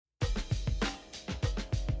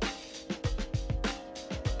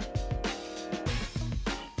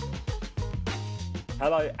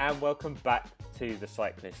Hello and welcome back to the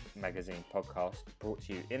Cyclist Magazine podcast, brought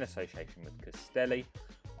to you in association with Castelli.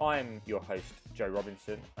 I'm your host, Joe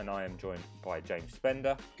Robinson, and I am joined by James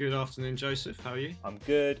Spender. Good afternoon, Joseph. How are you? I'm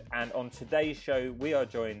good, and on today's show, we are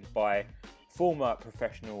joined by former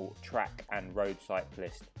professional track and road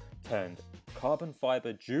cyclist turned carbon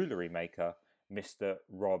fibre jewellery maker, Mr.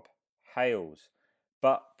 Rob Hales.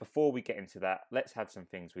 But before we get into that, let's have some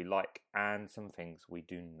things we like and some things we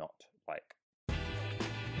do not like.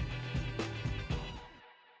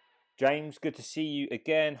 James, good to see you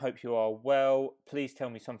again. Hope you are well. Please tell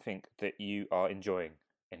me something that you are enjoying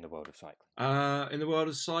in the world of cycling. In the world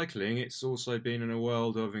of cycling, it's also been in a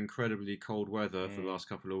world of incredibly cold weather for the last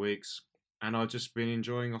couple of weeks. And I've just been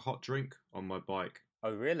enjoying a hot drink on my bike.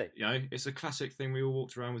 Oh, really? You know, it's a classic thing we all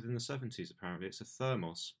walked around with in the 70s, apparently. It's a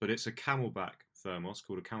thermos, but it's a Camelback thermos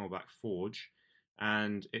called a Camelback Forge.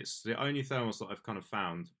 And it's the only thermos that I've kind of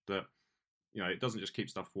found that, you know, it doesn't just keep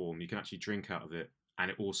stuff warm. You can actually drink out of it. And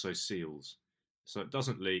it also seals. So it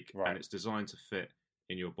doesn't leak, and it's designed to fit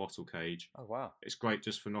in your bottle cage. Oh, wow. It's great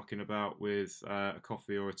just for knocking about with a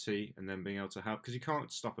coffee or a tea and then being able to have... Because you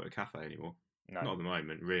can't stop at a cafe anymore. No. Not at the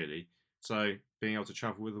moment, really. So being able to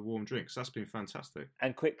travel with a warm drink. So that's been fantastic.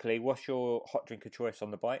 And quickly, what's your hot drink of choice on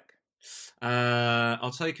the bike? I'll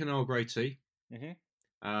take an Earl Grey tea. Mm-hmm.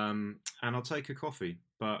 And I'll take a coffee.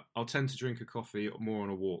 But I'll tend to drink a coffee more on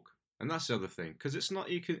a walk. And that's the other thing. Because it's not...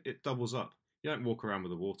 it doubles up. You don't walk around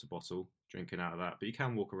with a water bottle drinking out of that, but you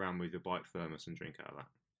can walk around with your bike thermos and drink out of that.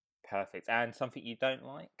 Perfect. And something you don't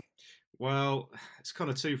like? Well, it's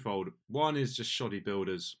kind of twofold. One is just shoddy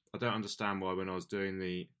builders. I don't understand why when I was doing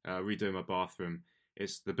the redoing my bathroom,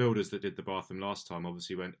 it's the builders that did the bathroom last time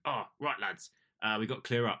obviously went, right lads, we got to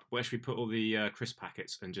clear up. Where should we put all the crisp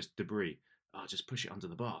packets and just debris? Just push it under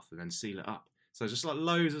the bath and then seal it up. So just like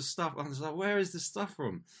loads of stuff. I was like, where is this stuff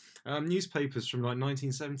from? Newspapers from like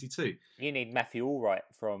 1972. You need Matthew Allwright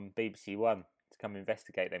from BBC One to come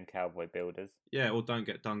investigate them cowboy builders. Yeah, or don't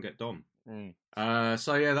get done, get done. Mm.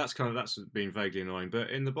 So yeah, that's been vaguely annoying.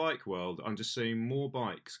 But in the bike world, I'm just seeing more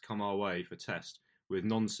bikes come our way for test with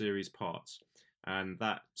non-series parts. And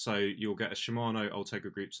so you'll get a Shimano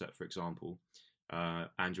Ultegra group set, for example.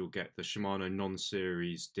 And you'll get the Shimano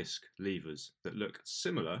non-series disc levers that look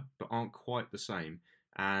similar but aren't quite the same.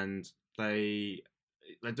 And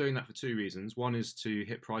they're doing that for two reasons. One is to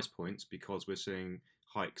hit price points because we're seeing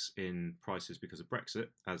hikes in prices because of Brexit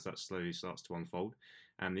as that slowly starts to unfold.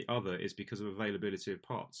 And the other is because of availability of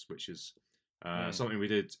parts, which is something we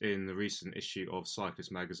did in the recent issue of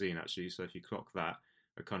Cyclist Magazine, actually. So if you clock that,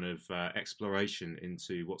 a kind of exploration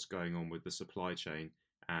into what's going on with the supply chain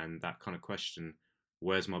and that kind of question,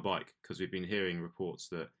 where's my bike? Because we've been hearing reports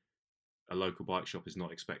that a local bike shop is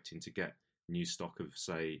not expecting to get new stock of,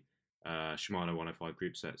 say, Shimano 105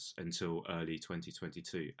 group sets until early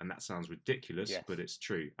 2022. And that sounds ridiculous, yes, but it's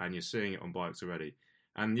true. And you're seeing it on bikes already.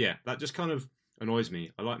 And yeah, that just kind of annoys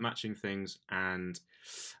me. I like matching things, and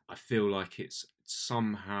I feel like it's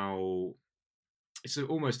somehow... It's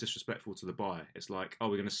almost disrespectful to the buyer. It's like, we're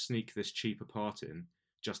going to sneak this cheaper part in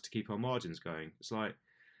just to keep our margins going. It's like...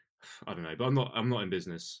 I don't know, but I'm not in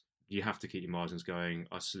business. You have to keep your margins going.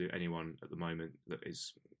 I salute anyone at the moment that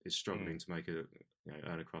is struggling to make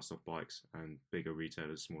earn a crust off bikes, and bigger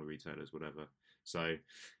retailers, smaller retailers, whatever. So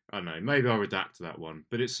I don't know. Maybe I'll redact that one,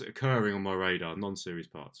 but it's occurring on my radar. Non-series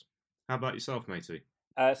parts. How about yourself, matey?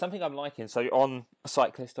 Something I'm liking. So on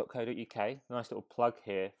cyclist.co.uk, nice little plug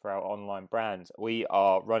here for our online brand. We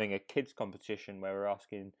are running a kids competition where we're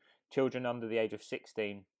asking children under the age of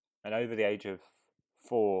 16 and over the age of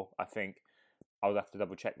 4, I think, I'll have to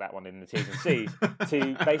double check that one in the T's and C's,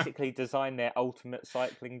 to basically design their ultimate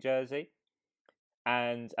cycling jersey.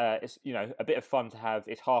 And it's, you know, a bit of fun to have.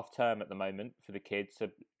 It's half term at the moment for the kids, so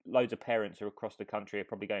loads of parents are across the country are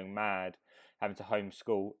probably going mad having to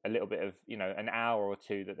homeschool. A little bit of, you know, an hour or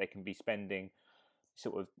two that they can be spending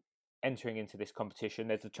sort of entering into this competition.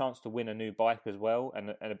 There's a chance to win a new bike as well, and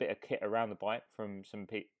a bit of kit around the bike from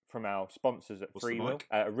from our sponsors at Freewheel,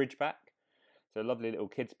 a Ridgeback. So a lovely little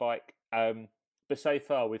kids bike. But so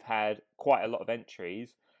far we've had quite a lot of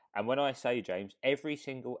entries. And when I say, James, every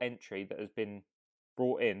single entry that has been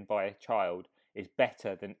brought in by a child is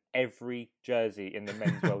better than every jersey in the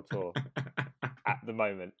Men's World Tour at the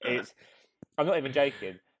moment. I'm not even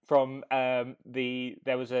joking. From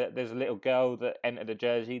there's a little girl that entered a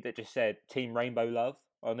jersey that just said Team Rainbow Love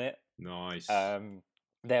on it. Nice.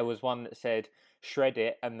 There was one that said Shred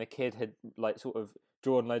It, and the kid had like sort of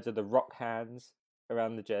drawn loads of the rock hands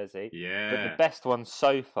around the jersey. Yeah. But the best one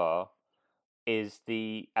so far is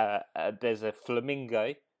there's a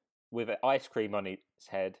flamingo with an ice cream on its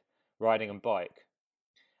head riding a bike.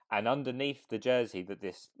 And underneath the jersey that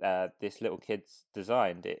this little kid's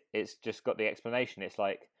designed, it's just got the explanation. It's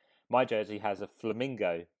like my jersey has a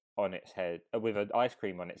flamingo on its head with an ice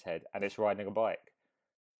cream on its head, and it's riding a bike.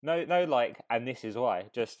 No, no, like, and this is why.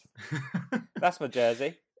 Just that's my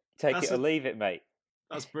jersey. Take it or leave it, mate.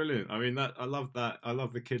 That's brilliant. I mean, I love that. I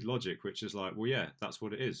love the kid logic, which is like, well, yeah, that's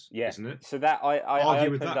what it is, isn't it? So that I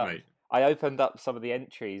argue with that, mate. I opened up some of the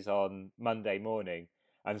entries on Monday morning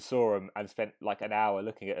and saw them and spent like an hour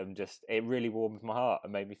looking at them. Just it really warmed my heart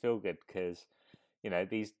and made me feel good because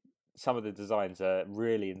some of the designs are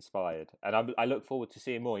really inspired, and I look forward to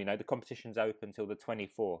seeing more. The competition's open till the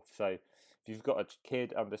 24th, so if you've got a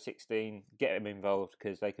kid under 16, get them involved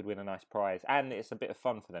because they could win a nice prize, and it's a bit of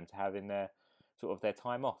fun for them to have in their sort of their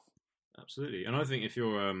time off. Absolutely, and I think if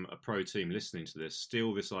you're a pro team listening to this,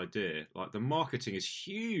 steal this idea. Like the marketing is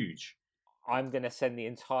huge. I'm going to send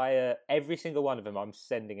every single one of them. I'm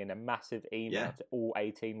sending in a massive email to all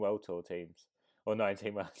 18 World Tour teams. Or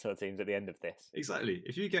 19 World Tour teams at the end of this. Exactly.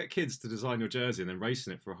 If you get kids to design your jersey and then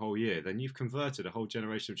racing it for a whole year, then you've converted a whole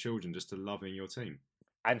generation of children just to loving your team.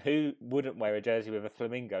 And who wouldn't wear a jersey with a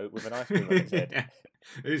flamingo with an ice cream on its head? Yeah.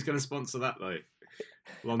 Who's going to sponsor that, though?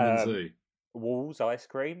 London Zoo. Wolves ice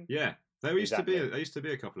cream? Yeah. There used to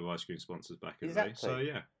be a couple of ice cream sponsors back in the day. So,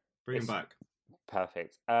 yeah, bring them back.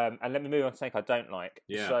 Perfect. And let me move on to something I don't like.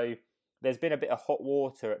 Yeah. So there's been a bit of hot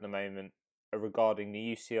water at the moment regarding the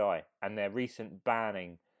UCI and their recent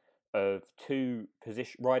banning of two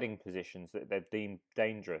riding positions that they've deemed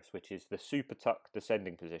dangerous, which is the super tuck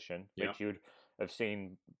descending position, which you would have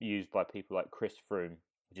seen used by people like Chris Froome,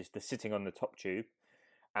 which is the sitting on the top tube,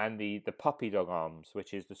 and the puppy dog arms,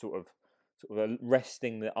 which is the sort of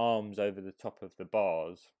resting the arms over the top of the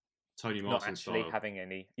bars. Tony Martin not actually style.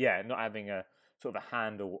 not having a sort of a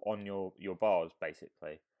handle on your bars,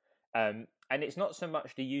 basically. And it's not so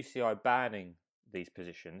much the UCI banning these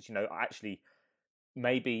positions. Actually,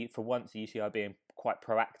 maybe for once the UCI being quite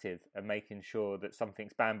proactive and making sure that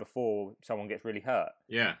something's banned before someone gets really hurt.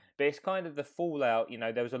 Yeah. But it's kind of the fallout.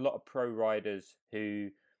 There was a lot of pro riders who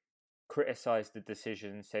criticised the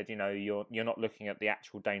decision, said, you're not looking at the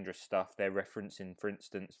actual dangerous stuff. They're referencing, for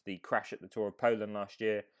instance, the crash at the Tour of Poland last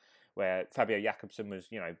year, where Fabio Jakobsen was,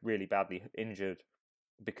 really badly injured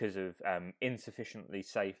because of insufficiently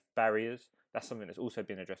safe barriers. That's something that's also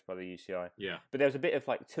been addressed by the UCI. Yeah. But there was a bit of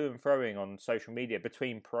like to and froing on social media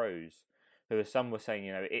between pros, some were saying,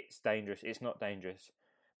 it's dangerous, it's not dangerous.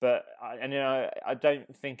 But I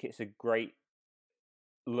don't think it's a great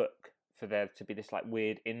look for there to be this like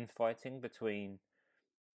weird infighting between,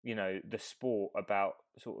 the sport about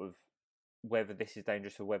sort of whether this is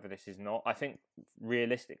dangerous or whether this is not. I think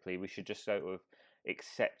realistically we should just sort of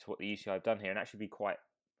accept what the UCI have done here and actually be quite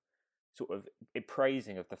sort of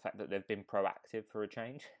praising of the fact that they've been proactive for a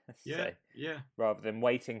change. Yeah, rather than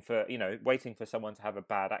waiting for someone to have a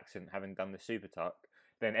bad accident having done the super tuck,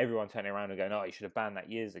 then everyone turning around and going, "Oh, you should have banned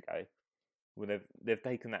that years ago." Well, they've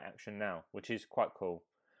taken that action now, which is quite cool.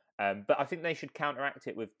 But I think they should counteract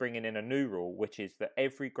it with bringing in a new rule, which is that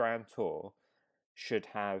every Grand Tour should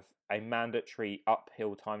have a mandatory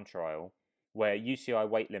uphill time trial where UCI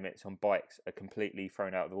weight limits on bikes are completely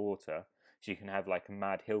thrown out of the water. So you can have like a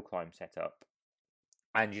mad hill climb set up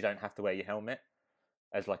and you don't have to wear your helmet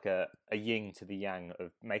as like a yin to the yang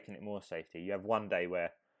of making it more safety. You have one day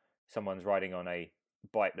where someone's riding on a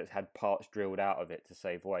bike that's had parts drilled out of it to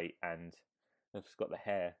save weight and they've just got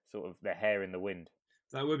their hair in the wind.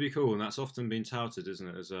 That would be cool, and that's often been touted, isn't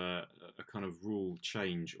it, as a kind of rule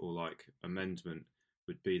change or like amendment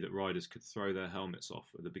would be that riders could throw their helmets off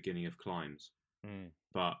at the beginning of climbs.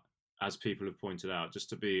 But as people have pointed out, just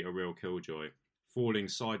to be a real killjoy, falling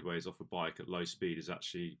sideways off a bike at low speed is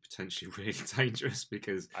actually potentially really dangerous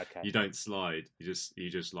because you don't slide, you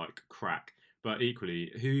just like crack. But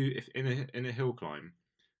equally, if in a hill climb,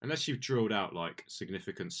 unless you've drilled out like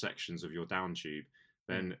significant sections of your down tube,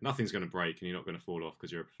 then nothing's going to break and you're not going to fall off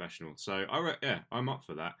because you're a professional. So I'm up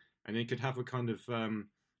for that. And you could have a kind of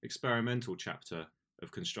experimental chapter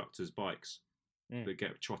of constructors' bikes that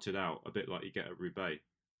get trotted out, a bit like you get at Roubaix.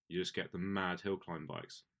 You just get the mad hill climb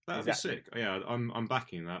bikes. That'd be sick. Yeah, I'm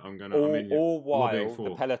backing that. All while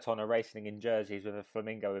the peloton are racing in jerseys with a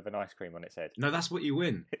flamingo with an ice cream on its head. No, that's what you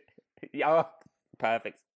win. Yeah,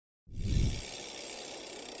 perfect.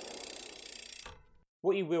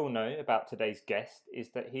 What you will know about today's guest is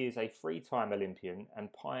that he is a three-time Olympian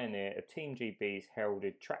and pioneer of Team GB's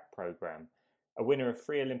heralded track programme, a winner of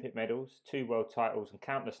 3 Olympic medals, 2 world titles and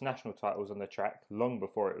countless national titles on the track long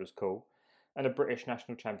before it was cool, and a British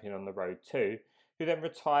national champion on the road too, who then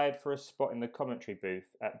retired for a spot in the commentary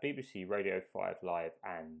booth at BBC Radio 5 Live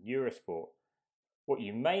and Eurosport. What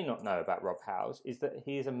you may not know about Rob Howes is that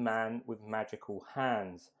he is a man with magical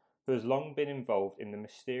hands who has long been involved in the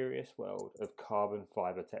mysterious world of carbon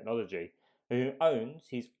fibre technology, and who owns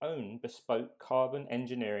his own bespoke carbon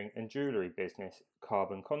engineering and jewellery business,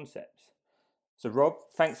 Carbon Concepts. So, Rob,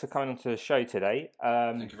 thanks for coming onto the show today.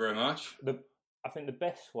 Thank you very much. I think the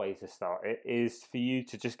best way to start it is for you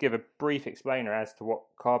to just give a brief explainer as to what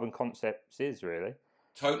Carbon Concepts is, really.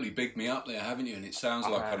 Totally bigged me up there, haven't you? And it sounds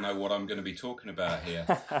like I know what I'm going to be talking about here.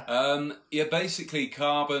 Basically,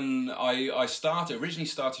 Carbon. I originally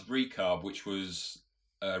started Recarb, which was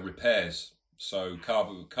repairs. So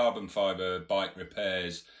carbon fibre bike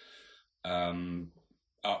repairs,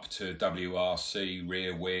 up to WRC,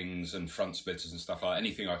 rear wings and front splitters and stuff like that,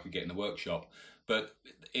 anything I could get in the workshop. But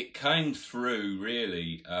it came through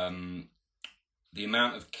really the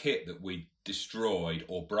amount of kit that we destroyed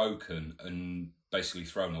or broken and basically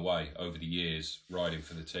thrown away over the years riding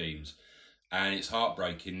for the teams. And it's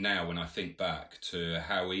heartbreaking now when I think back to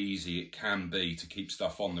how easy it can be to keep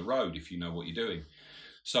stuff on the road if you know what you're doing.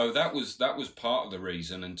 So that was part of the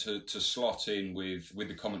reason, and to slot in with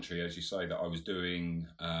the commentary, as you say, that I was doing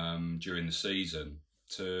during the season,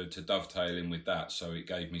 to dovetail in with that. So it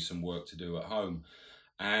gave me some work to do at home.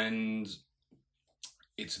 And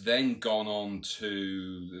it's then gone on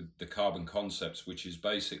to the Carbon Concepts, which is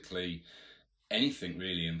basically anything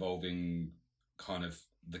really involving kind of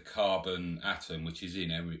the carbon atom, which is in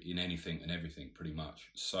anything and everything pretty much.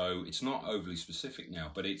 So it's not overly specific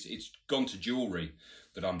now, but it's gone to jewellery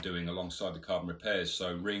that I'm doing alongside the carbon repairs.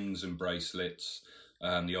 So rings and bracelets,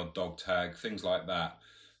 the odd dog tag, things like that.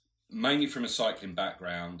 Mainly from a cycling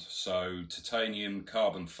background. So titanium,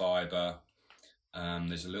 carbon fibre,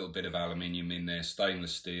 there's a little bit of aluminium in there,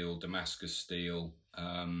 stainless steel, Damascus steel,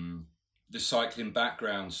 the cycling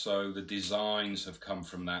background, so the designs have come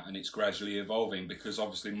from that, and it's gradually evolving because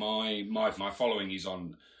obviously my following is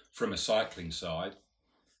on from a cycling side,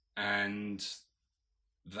 and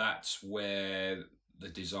that's where the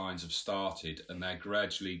designs have started, and they're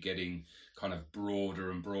gradually getting kind of broader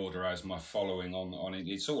and broader as my following on it.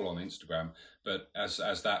 It's all on Instagram, but as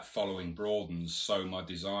that following broadens, so my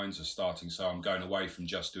designs are starting. So I'm going away from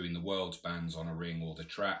just doing the world's bands on a ring or the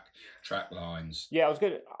track lines. Yeah,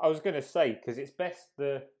 I was gonna say, because it's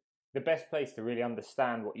the best place to really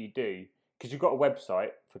understand what you do, because you've got a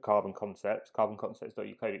website for Carbon Concepts,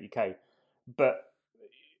 carbonconcepts.co.uk, but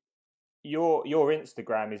your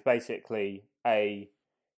Instagram is basically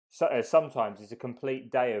sometimes it's a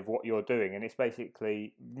complete day of what you're doing, and it's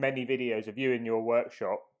basically many videos of you in your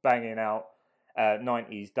workshop banging out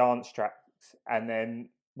 90s dance tracks and then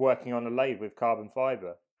working on a lathe with carbon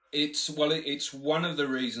fibre. It's one of the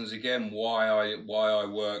reasons again why I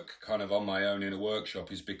work kind of on my own in a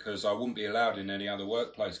workshop, is because I wouldn't be allowed in any other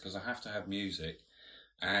workplace, because I have to have music,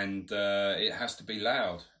 and it has to be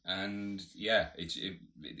loud. And yeah,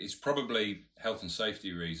 it's probably health and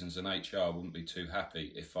safety reasons, and HR wouldn't be too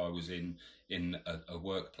happy if I was in a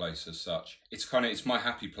workplace as such. It's my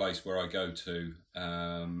happy place where I go to,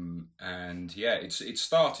 and yeah, it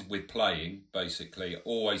started with playing, basically,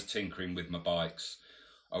 always tinkering with my bikes.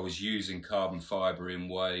 I was using carbon fibre in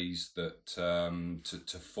ways that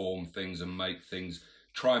to form things and make things,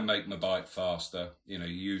 try and make my bike faster,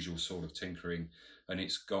 usual sort of tinkering. And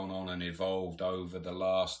it's gone on and evolved over the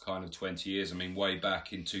last kind of 20 years. I mean, way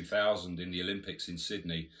back in 2000 in the Olympics in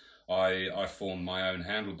Sydney, I formed my own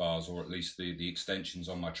handlebars, or at least the extensions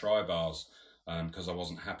on my tri-bars, because I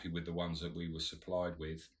wasn't happy with the ones that we were supplied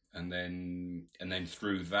with. And then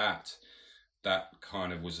through that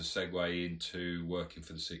kind of was a segue into working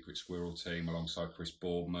for the Secret Squirrel team alongside Chris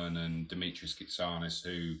Boardman and Dimitris Kitsanis,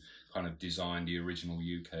 who kind of designed the original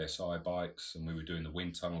UKSI bikes, and we were doing the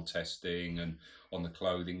wind tunnel testing and on the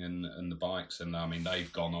clothing and the bikes. And I mean,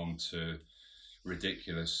 they've gone on to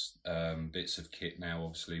ridiculous bits of kit now,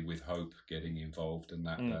 obviously with Hope getting involved and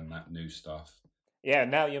that new stuff. Yeah,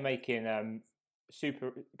 now you're making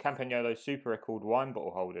Campagnolo Super Record wine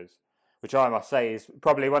bottle holders, which I must say is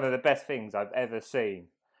probably one of the best things I've ever seen.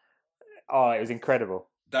 Oh, it was incredible.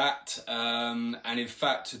 That, and in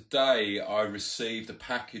fact, today I received a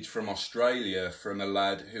package from Australia from a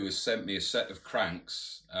lad who has sent me a set of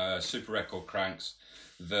cranks, Super Record cranks,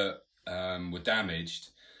 that were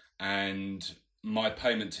damaged, and my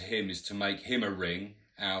payment to him is to make him a ring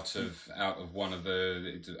out of one of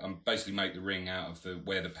basically make the ring out of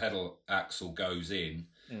where the pedal axle goes in.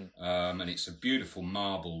 And it's a beautiful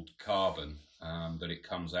marbled carbon that it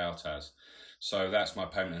comes out as. So that's my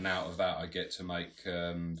payment, and out of that I get to make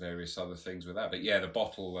various other things with that. But yeah, the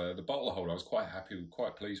bottle holder, I was quite happy,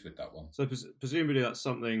 quite pleased with that one. So presumably that's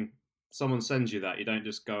something, someone sends you that, you don't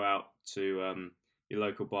just go out to your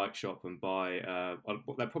local bike shop and buy.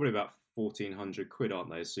 They're probably about 1,400 quid, aren't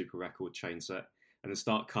they? A Super Record chain set, and then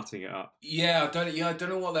start cutting it up. Yeah, I don't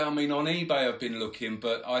know what they. I mean, on eBay I've been looking,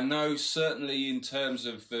 but I know certainly in terms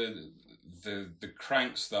of the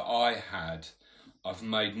cranks that I had, I've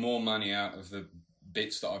made more money out of the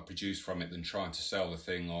bits that I produced from it than trying to sell the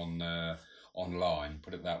thing on online.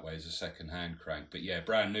 Put it that way, as a second-hand crank. But yeah,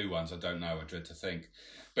 brand new ones, I don't know. I dread to think.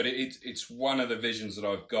 But it's one of the visions that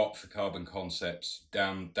I've got for Carbon Concepts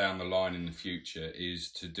down the line in the future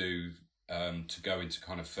is to do. To go into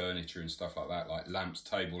kind of furniture and stuff like that, like lamps,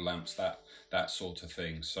 table lamps, that sort of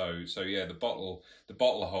thing. So yeah, the bottle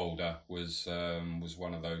holder was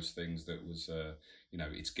one of those things that was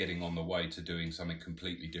it's getting on the way to doing something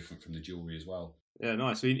completely different from the jewellery as well. Yeah,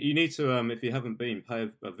 nice. So you need to, if you haven't been, pay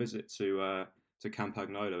a visit to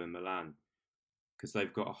Campagnolo in Milan, because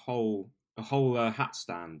they've got a whole hat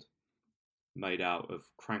stand made out of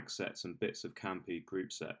crank sets and bits of Campi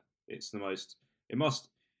group set. It's the most.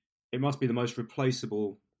 It must be the most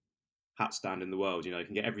replaceable hat stand in the world. You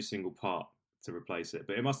can get every single part to replace it,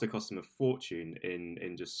 but it must have cost them a fortune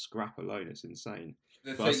in just scrap alone. It's insane.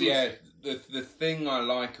 The thing I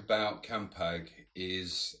like about Campag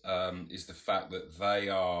is the fact that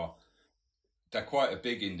they're quite a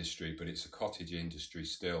big industry, but it's a cottage industry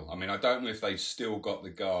still. I mean, I don't know if they've still got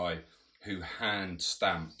the guy who hand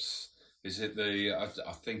stamps. Is it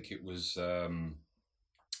I think it was.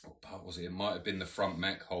 What part was it? It might have been the front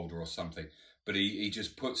mech holder or something. But he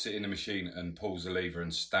just puts it in a machine and pulls the lever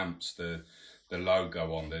and stamps the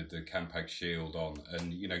logo on, the Campag shield on.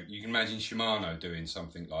 And, you can imagine Shimano doing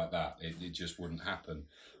something like that. It just wouldn't happen.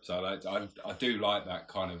 So I do like that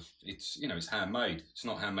kind of, it's handmade. It's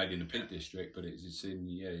not handmade in the Peak District, but it's in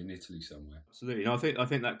Italy somewhere. Absolutely. I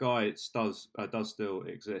think that guy does still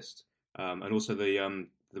exist. And also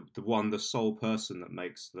the sole person that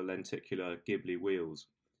makes the lenticular Ghibli wheels.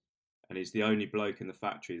 And he's the only bloke in the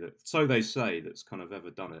factory that, so they say, that's kind of ever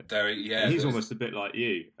done it. And he's almost a bit like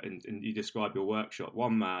you, and you describe your workshop.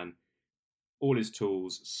 One man, all his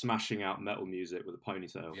tools, smashing out metal music with a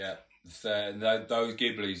ponytail. Yeah, those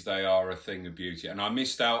Ghiblis, they are a thing of beauty. And I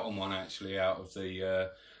missed out on one actually out of the.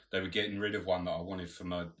 They were getting rid of one that I wanted for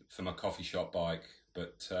my coffee shop bike.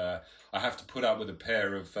 But I have to put up with a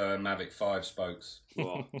pair of Mavic 5 spokes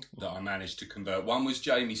that I managed to convert. One was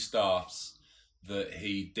Jamie Staff's, that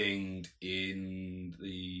he dinged in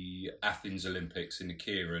the Athens Olympics in the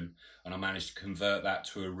Keirin, and I managed to convert that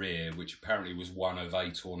to a rear, which apparently was one of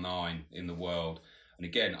 8 or 9 in the world. And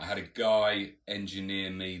again, I had a guy engineer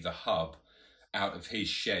me the hub out of his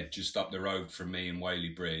shed just up the road from me in Whaley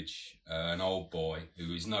Bridge, an old boy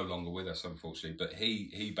who is no longer with us, unfortunately, but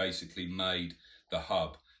he basically made the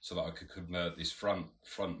hub so that I could convert this front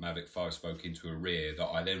Mavic 5-spoke into a rear that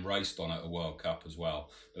I then raced on at a World Cup as well.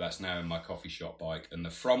 But that's now in my coffee shop bike. And the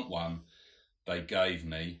front one they gave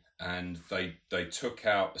me, and they took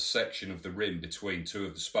out a section of the rim between 2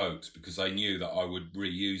 of the spokes because they knew that I would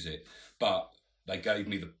reuse it. But they gave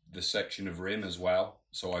me the section of rim as well,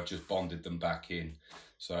 so I've just bonded them back in.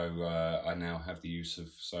 So I now have the use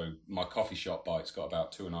of, so my coffee shop bike's got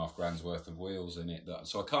about 2.5 grand's worth of wheels in it.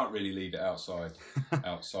 So I can't really leave it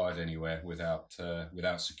outside anywhere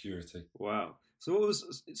without security. Wow. So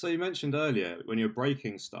you mentioned earlier when you were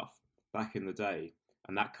breaking stuff back in the day,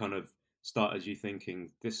 and that kind of started you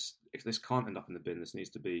thinking this can't end up in the bin. This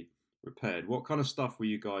needs to be repaired. What kind of stuff were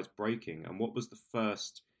you guys breaking, and what was the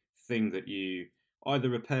first thing that you either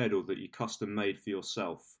repaired or that you custom made for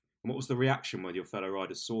yourself? And what was the reaction when your fellow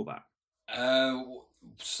riders saw that?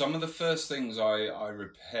 Some of the first things I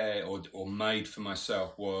repaired or made for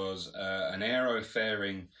myself was an aero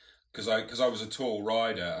fairing, because I was a tall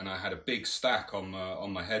rider and I had a big stack on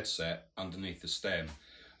my headset underneath the stem,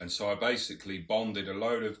 and so I basically bonded a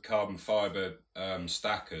load of carbon fibre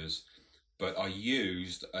stackers, but I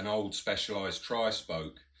used an old Specialized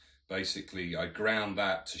tri-spoke. Basically, I ground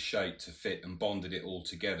that to shape to fit and bonded it all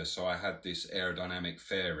together. So I had this aerodynamic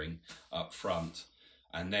fairing up front.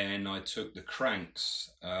 And then I took the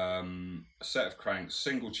cranks, a set of cranks,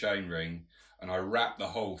 single chain ring, and I wrapped the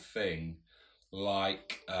whole thing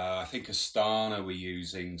like, I think Astana were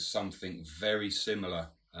using something very similar.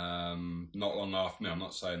 Not long after me, I'm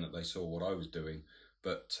not saying that they saw what I was doing,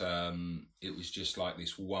 but it was just like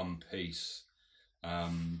this one piece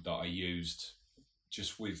that I used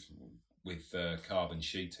just with carbon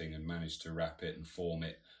sheeting and managed to wrap it and form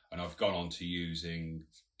it. And I've gone on to using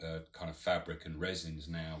kind of fabric and resins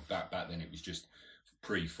now. Back then it was just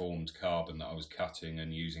pre-formed carbon that I was cutting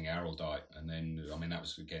and using Araldite. And then, I mean, that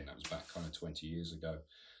was back kind of 20 years ago.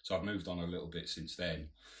 So I've moved on a little bit since then.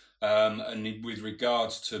 And with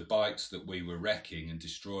regards to bikes that we were wrecking and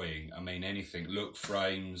destroying, I mean, anything, look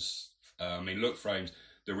frames,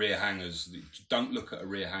 the rear hangers, don't look at a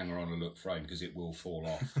rear hanger on a look frame because it will fall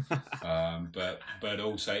off. But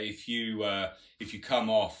also if you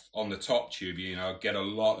come off on the top tube, I get a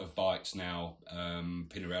lot of bikes now,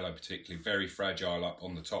 Pinarello particularly, very fragile up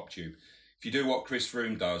on the top tube. If you do what Chris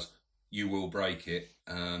Froome does, you will break it.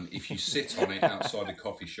 If you sit on it outside the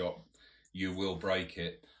coffee shop, you will break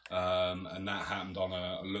it. And that happened on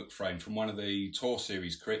a look frame from one of the Tour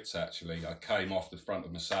Series crits, actually. I came off the front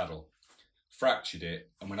of my saddle, fractured it,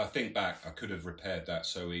 and when I think back, I could have repaired that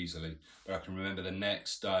so easily. But I can remember the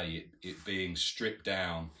next day it being stripped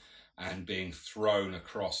down and being thrown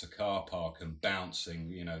across a car park and bouncing,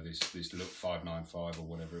 this Look 595 or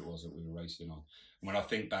whatever it was that we were racing on. And when I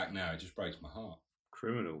think back now, it just breaks my heart.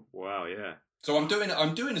 Criminal. Wow, yeah. So I'm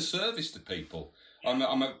doing a service to people.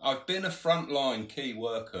 I've been a frontline key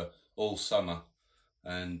worker all summer,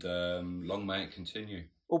 and long may it continue.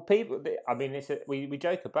 Well, people, I mean, we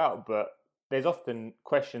joke about, but there's often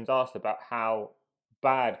questions asked about how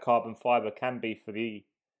bad carbon fibre can be for the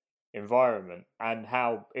environment, and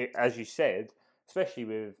how, as you said, especially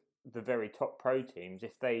with the very top pro teams,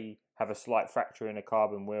 if they have a slight fracture in a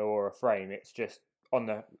carbon wheel or a frame, it's just on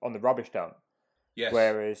the rubbish dump. Yes.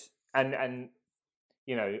 Whereas, and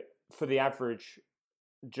for the average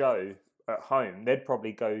Joe at home, they'd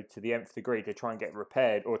probably go to the nth degree to try and get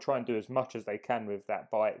repaired, or try and do as much as they can with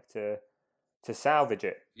that bike to salvage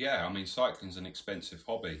it. Yeah, I mean, cycling's an expensive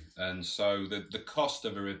hobby, and so the cost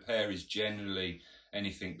of a repair is generally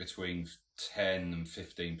anything between 10 and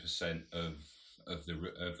 15% of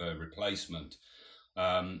a replacement,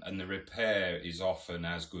 and the repair is often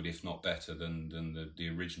as good, if not better, than the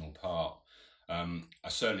original part. I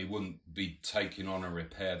certainly wouldn't be taking on a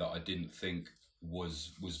repair that I didn't think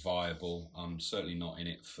was viable. I'm certainly not in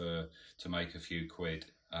it to make a few quid.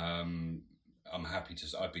 I'd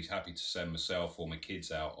be happy to send myself or my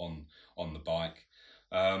kids out on the bike.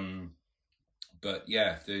 But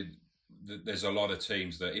yeah, there's a lot of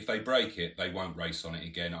teams that if they break it, they won't race on it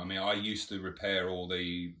again. I mean, I used to repair all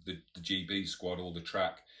the GB squad, all the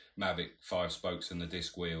track Mavic 5 spokes and the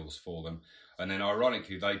disc wheels for them. And then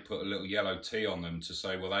ironically, they put a little yellow T on them to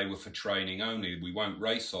say, well, they were for training only. We won't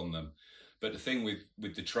race on them. But the thing with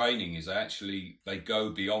the training is actually they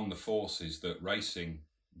go beyond the forces that racing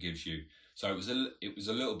gives you. So it was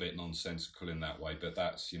a little bit nonsensical in that way, but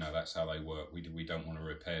that's how they work. We don't want a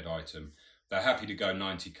repaired item. They're happy to go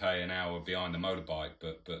 90k an hour behind the motorbike,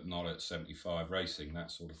 but not at 75 racing,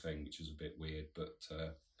 that sort of thing, which is a bit weird, but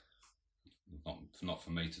not for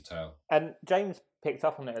me to tell. And James picked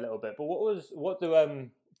up on it a little bit, but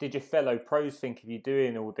did your fellow pros think of you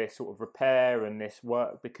doing all this sort of repair and this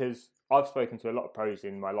work? Because I've spoken to a lot of pros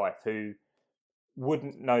in my life who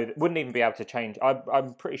wouldn't even be able to change.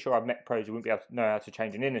 I'm pretty sure I've met pros who wouldn't be able to know how to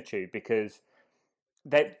change an inner tube because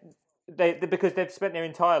because they've spent their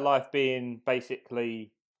entire life being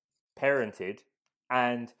basically parented,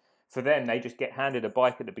 and for them they just get handed a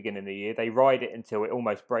bike at the beginning of the year, they ride it until it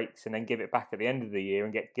almost breaks and then give it back at the end of the year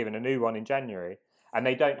and get given a new one in January, and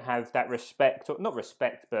they don't have that respect, or not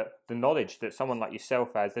respect, but the knowledge that someone like yourself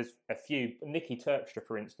has. There's a few, Nicky Terpstra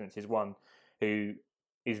for instance is one who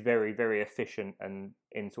is very, very efficient and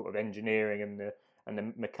in sort of engineering and the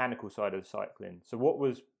mechanical side of cycling. So what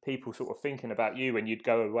was people sort of thinking about you when you'd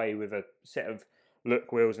go away with a set of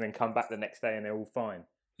look wheels and then come back the next day and they're all fine?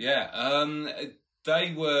 Yeah,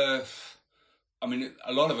 they were. I mean,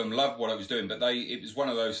 a lot of them loved what I was doing, but it was one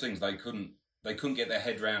of those things they couldn't get their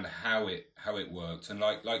head around how it worked. And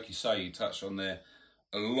like you say, you touched on there,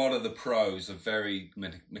 a lot of the pros are very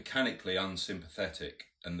mechanically unsympathetic,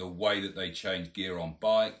 and the way that they change gear on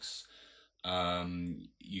bikes.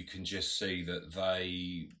 You can just see that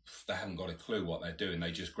they haven't got a clue what they're doing.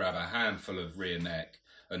 They just grab a handful of rear neck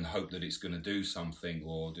and hope that it's going to do something,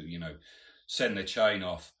 or send their chain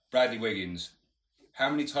off. Bradley Wiggins, how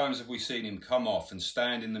many times have we seen him come off and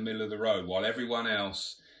stand in the middle of the road while everyone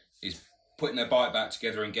else is putting their bike back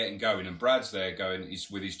together and getting going, and Brad's there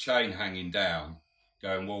with his chain hanging down,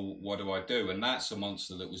 going, well, what do I do? And that's a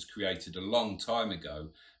monster that was created a long time ago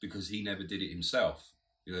because he never did it himself.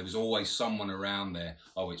 There was always someone around there.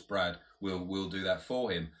 Oh, it's Brad. We'll do that for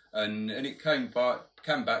him, and it came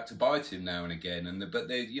back to bite him now and again. I'm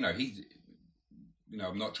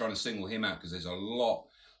not trying to single him out because there's a lot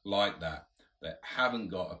like that haven't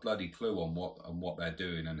got a bloody clue on what they're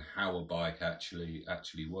doing and how a bike actually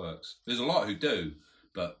works. There's a lot who do,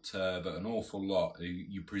 but an awful lot who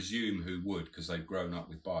you presume who would because they've grown up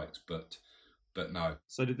with bikes, but no.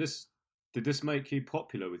 So did this make you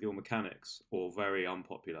popular with your mechanics, or very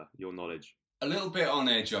unpopular, your knowledge? A little bit on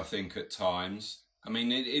edge, I think, at times. I mean,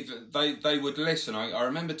 they would listen. I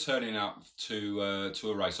remember turning up to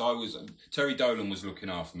a race. Terry Dolan was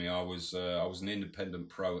looking after me. I was an independent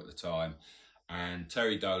pro at the time, and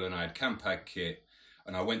Terry Dolan, I had Campag kit,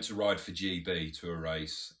 and I went to ride for GB to a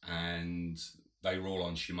race, and they were all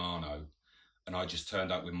on Shimano, and I just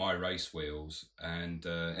turned up with my race wheels. And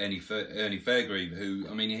Ernie Fairgrieve, who,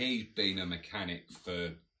 I mean, he's been a mechanic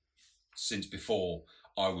since before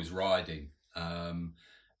I was riding.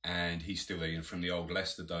 And he's still in from the old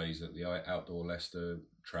Leicester days at the outdoor Leicester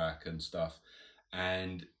track and stuff.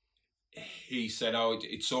 And he said, "Oh,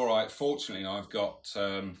 it's all right. Fortunately, I've got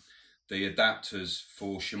the adapters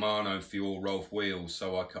for Shimano for your Rolf wheels,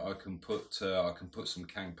 so I can put some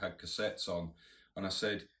Campag cassettes on." And I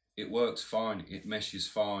said, "It works fine. It meshes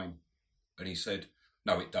fine." And he said,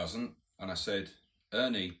 "No, it doesn't." And I said,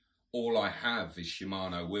 "Ernie, all I have is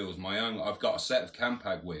Shimano wheels. My own. I've got a set of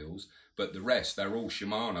Campag wheels, but the rest, they're all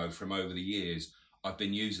Shimano from over the years. I've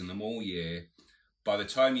been using them all year. By the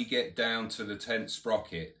time you get down to the 10th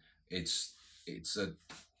sprocket, the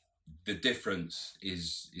difference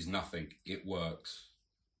is nothing. It works."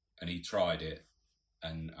 And he tried it,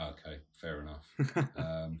 and okay, fair enough.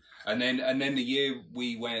 And then the year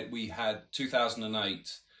we had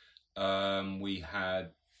 2008. We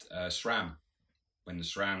had SRAM, when the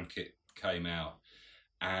SRAM kit came out.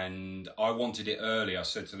 And I wanted it early. I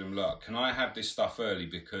said to them, "Look, can I have this stuff early?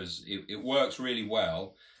 Because it works really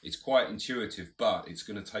well. It's quite intuitive, but it's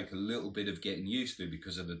going to take a little bit of getting used to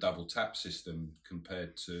because of the double tap system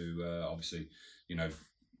compared to, obviously, you know,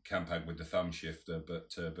 Campag with the thumb shifter,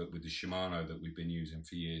 but with the Shimano that we've been using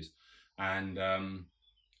for years." And I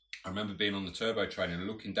remember being on the turbo train and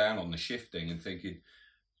looking down on the shifting and thinking,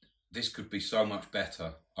 this could be so much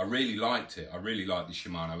better. I really liked it. I really liked the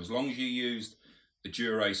Shimano. As long as you used a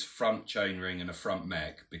Dura-Ace front chainring and a front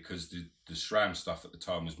mech, because the SRAM stuff at the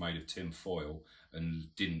time was made of tin foil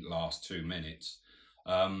and didn't last 2 minutes.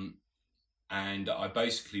 And I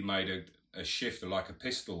basically made a shifter, like a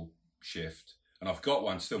pistol shift. And I've got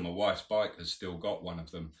one still. My wife's bike has still got one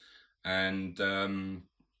of them. And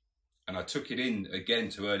I took it in again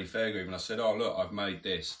to Ernie Fairgrieve and I said, "Oh, look, I've made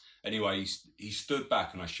this." Anyway, he stood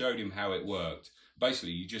back and I showed him how it worked.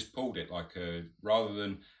 Basically, you just pulled it rather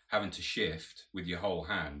than having to shift with your whole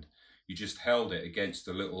hand, you just held it against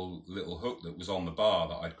the little hook that was on the bar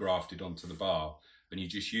that I'd grafted onto the bar, and you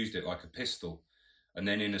just used it like a pistol. And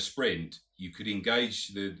then in a sprint, you could engage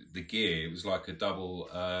the gear. It was like a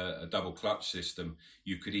double clutch system.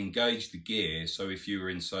 You could engage the gear. So if you were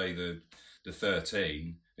in, say, the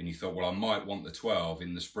 13, and you thought, well, I might want the 12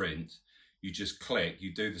 in the sprint, you just click,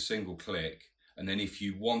 you do the single click, and then if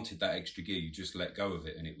you wanted that extra gear, you just let go of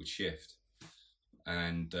it and it would shift.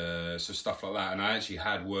 And so stuff like that. And I actually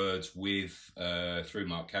had words with through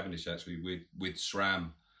Mark Cavendish actually with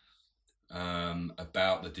SRAM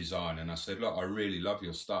about the design, and I said, "Look, I really love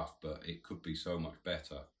your stuff, but it could be so much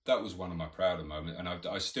better." That was one of my prouder moments, and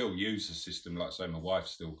I still use the system. Like I say, my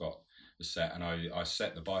wife's still got the set, and I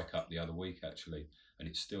set the bike up the other week actually, and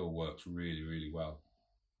it still works really, really well.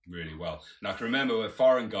 Really well. And I can remember a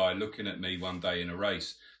foreign guy looking at me one day in a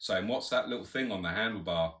race saying, "What's that little thing on the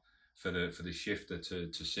handlebar for the shifter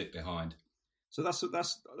to sit behind?" So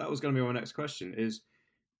that was going to be my next question. Is,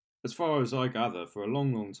 as far as I gather, for a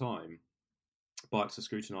long time, bikes are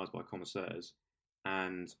scrutinised by commissaires,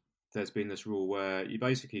 and there's been this rule where you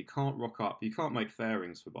basically can't rock up, you can't make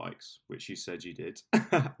fairings for bikes, which you said you did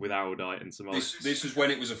with Arodite and some other. This was when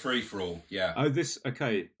it was a free for all, yeah. Oh,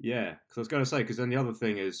 okay, yeah. Because I was going to say, because then the other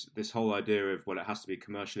thing is this whole idea of, well, it has to be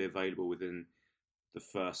commercially available within the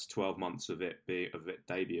first 12 months of it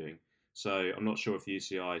debuting. So I'm not sure if the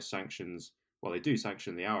UCI sanctions. Well, they do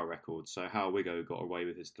sanction the hour record, so how Wigo got away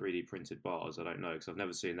with his 3D printed bars, I don't know, because I've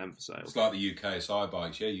never seen them for sale. It's like the UKSI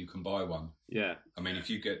bikes, yeah, you can buy one. Yeah. I mean, if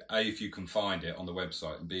you can find it on the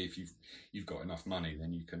website, and B, if you've got enough money,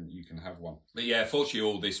 then you can have one. But yeah, fortunately,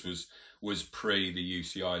 all this was pre the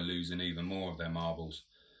UCI losing even more of their marbles,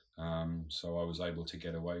 so I was able to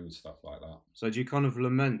get away with stuff like that. So do you kind of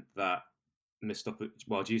lament that do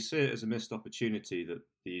you see it as a missed opportunity that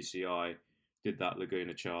the UCI did that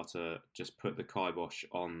Laguna Charter, just put the kibosh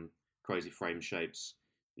on crazy frame shapes,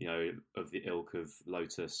 you know, of the ilk of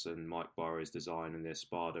Lotus and Mike Burrow's design and the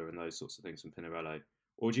Espada and those sorts of things from Pinarello?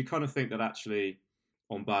 Or do you kind of think that actually,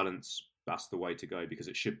 on balance, that's the way to go because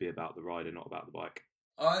it should be about the rider, not about the bike?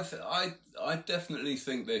 I definitely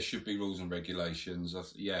think there should be rules and regulations. I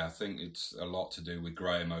think it's a lot to do with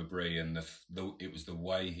Graham O'Brien and it was the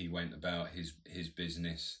way he went about his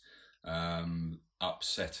business.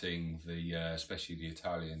 Upsetting especially the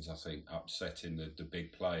Italians, I think, upsetting the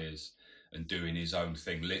big players and doing his own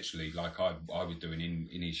thing, literally like I was doing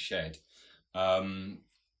in his shed. I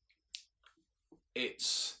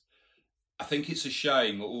think it's a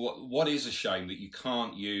shame. What is a shame that you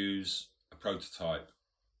can't use a prototype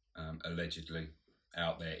allegedly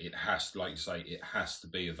out there. It has, like you say, it has to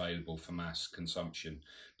be available for mass consumption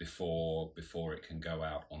before it can go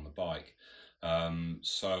out on the bike.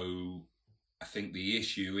 So I think the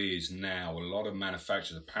issue is now a lot of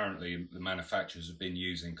manufacturers, apparently the manufacturers have been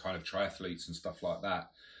using kind of triathletes and stuff like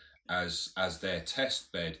that as their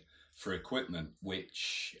test bed for equipment,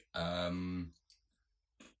 which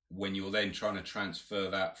when you're then trying to transfer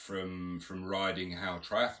that from riding how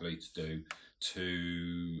triathletes do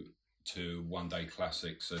to one-day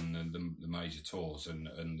classics and the major tours and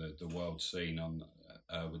the world scene on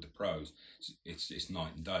with the pros, it's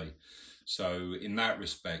night and day. So in that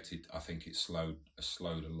respect, I think it slowed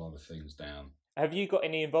a lot of things down. Have you got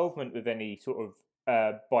any involvement with any sort of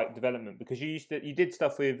bike development? Because you did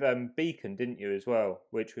stuff with Beacon, didn't you, as well,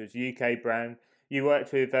 which was a UK brand. You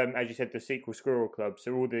worked with, as you said, the Sequel Squirrel Club,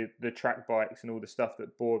 so all the track bikes and all the stuff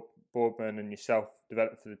that Boardman and yourself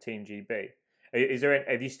developed for the Team GB.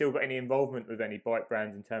 Have you still got any involvement with any bike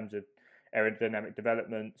brands in terms of aerodynamic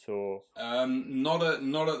developments or? Not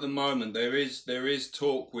at the moment. There is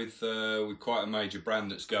talk with quite a major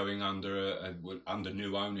brand that's going under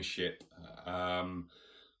new ownership.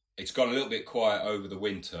 It's gone a little bit quiet over the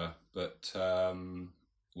winter, but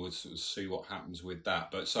we'll sort of see what happens with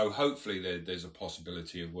that. But so hopefully there's a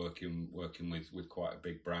possibility of working with quite a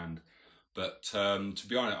big brand. But to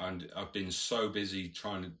be honest, I've been so busy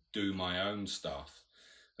trying to do my own stuff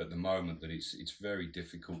at the moment that it's very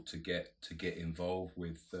difficult to get involved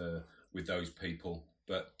with those people.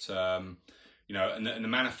 But you know, and the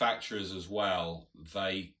manufacturers as well,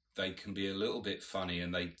 they can be a little bit funny,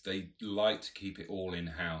 and they like to keep it all in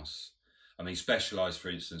house. I mean, Specialized, for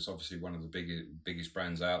instance, obviously one of the biggest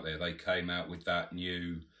brands out there, they came out with that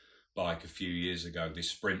new bike a few years ago, this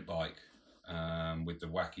sprint bike. With the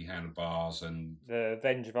wacky handlebars and the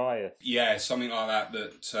Vengevius, yeah, something like that.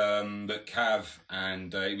 That Cav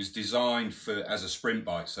and it was designed as a sprint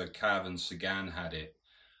bike, so Cav and Sagan had it,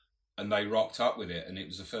 and they rocked up with it, and it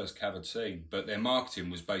was the first Cav had seen. But their marketing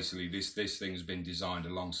was basically this thing has been designed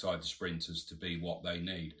alongside the sprinters to be what they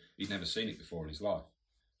need. He'd never seen it before in his life,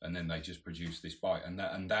 and then they just produced this bike,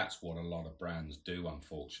 and that's what a lot of brands do,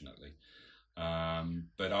 unfortunately.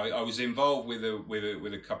 But I was involved with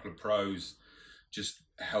a couple of pros, just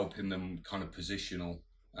helping them kind of positional,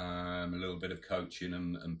 a little bit of coaching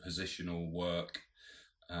and positional work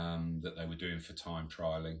that they were doing for time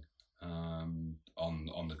trialing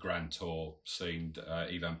on the Grand Tour scene.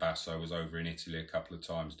 Ivan Basso was over in Italy a couple of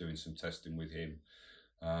times doing some testing with him.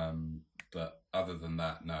 But other than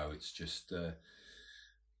that, no, it's just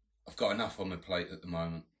I've got enough on my plate at the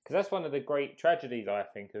moment. Because that's one of the great tragedies, I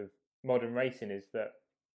think, of modern racing, is that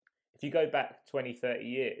if you go back 20, 30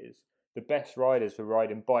 years, the best riders were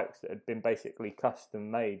riding bikes that had been basically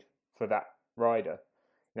custom made for that rider.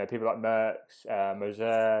 You know, people like Merckx,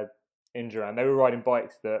 Moser, Indurain, they were riding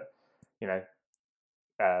bikes that, you know,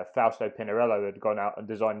 Fausto Pinarello had gone out and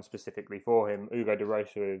designed specifically for him, Ugo de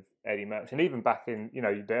Rosa with Eddie Merckx. And even back in, you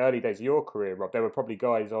know, the early days of your career, Rob, there were probably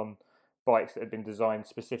guys on bikes that had been designed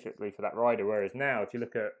specifically for that rider. Whereas now, if you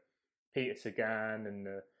look at Peter Sagan and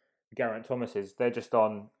Geraint Thomas's, they're just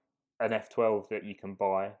on an F12 that you can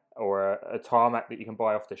buy, or a tarmac that you can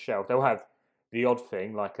buy off the shelf. They'll have the odd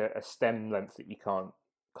thing like a stem length that you can't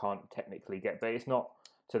technically get, but it's not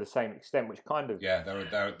to the same extent. Which kind of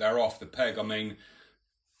they're off the peg. I mean,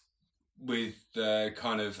 with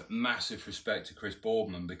kind of massive respect to Chris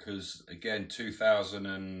Boardman, because again, 2000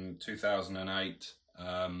 and 2008,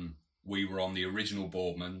 we were on the original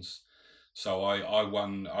Boardmans. So I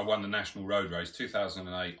won the national road race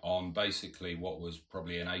 2008 on basically what was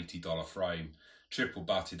probably an $80 frame, triple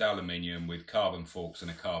butted aluminium with carbon forks and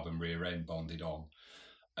a carbon rear end bonded on.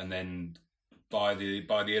 And then by the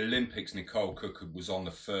Olympics, Nicole Cook was on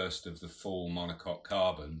the first of the full monocoque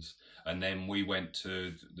carbons, and then we went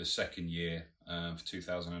to the second year for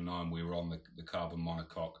 2009. We were on the carbon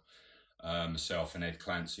monocoque, myself and Ed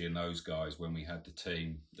Clancy and those guys, when we had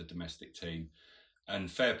the domestic team.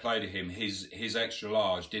 And fair play to him, his extra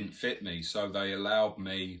large didn't fit me, so they allowed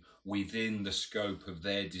me, within the scope of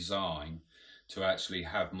their design, to actually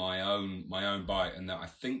have my own bike. And I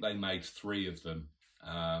think they made 3 of them.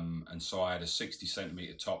 And so I had a 60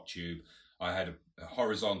 centimetre top tube. I had a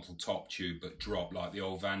horizontal top tube but dropped like the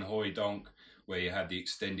old Van Hooydonk, where you had the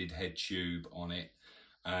extended head tube on it.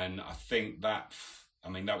 And I think that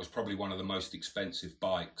was probably one of the most expensive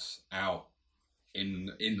bikes out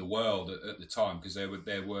in the world at the time, because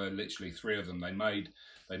there were literally 3 of them. They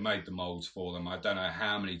made the molds for them. I don't know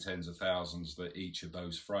how many tens of thousands that each of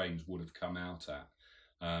those frames would have come out at,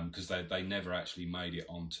 because they never actually made it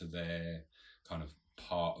onto their kind of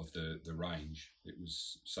part of the range. It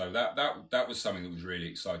was so that was something that was really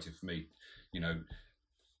exciting for me,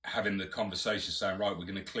 having the conversation saying, right, we're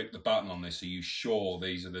going to click the button on this. Are you sure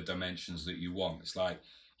these are the dimensions that you want? It's like,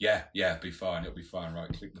 yeah, it'll be fine.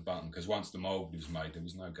 Right, click the button, because once the mold was made, there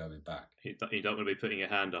was no going back. You don't want to be putting your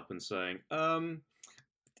hand up and saying,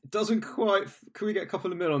 it doesn't quite. Can we get a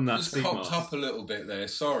couple of mil on that? Just cocked up a little bit there.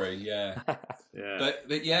 Sorry, yeah. Yeah.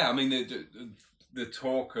 But yeah, I mean the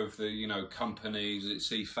talk of the companies.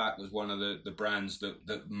 CFAT was one of the brands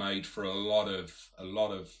that made for a lot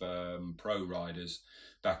of pro riders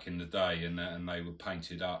back in the day, and they were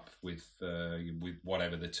painted up with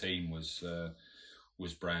whatever the team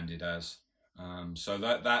was branded as. So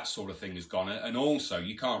that sort of thing has gone, and also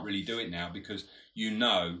you can't really do it now, because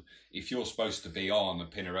if you're supposed to be on a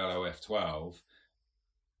Pinarello F12,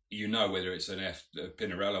 whether it's a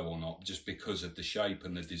Pinarello or not, just because of the shape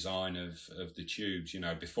and the design of the tubes.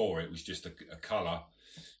 Before it was just a colour,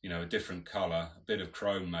 a different colour, a bit of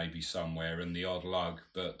chrome maybe somewhere, and the odd lug.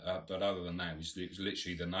 But other than that, it was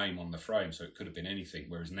literally the name on the frame, so it could have been anything.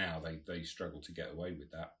 Whereas now they struggle to get away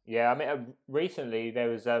with that. Yeah, I mean, recently there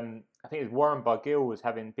was, I think it was Warren Barguil was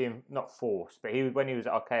been not forced, but when he was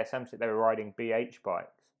at Arkea Samsic, they were riding BH bikes.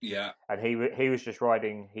 Yeah, and he was just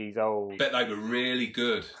riding his old. Bet they were really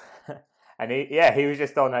good. And he was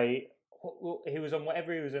just on he was on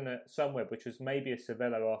whatever he was in somewhere, which was maybe a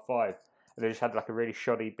Cervelo R5, and they just had like a really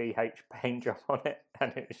shoddy BH paint job on it,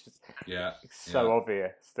 and it was just so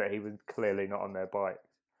obvious that he was clearly not on their bike.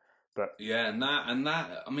 But yeah, and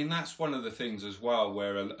that I mean, that's one of the things as well,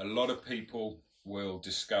 where a lot of people will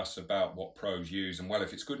discuss about what pros use, and well,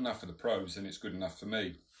 if it's good enough for the pros, then it's good enough for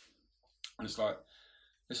me. And it's like,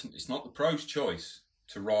 listen, it's not the pro's choice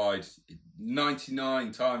to ride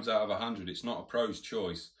 99 times out of 100. It's not a pro's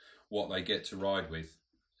choice what they get to ride with.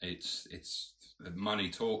 It's the money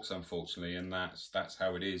talks, unfortunately, and that's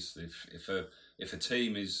how it is. If a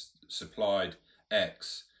team is supplied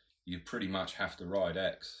X, you pretty much have to ride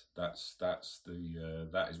X. That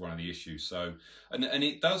is one of the issues. So and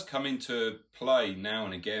it does come into play now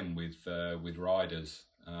and again with riders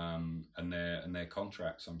and their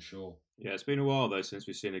contracts, I'm sure. Yeah, it's been a while though since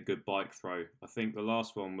we've seen a good bike throw. I think the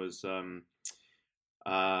last one was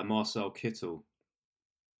Marcel Kittel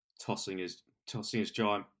tossing his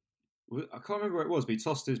giant. I can't remember where it was, but he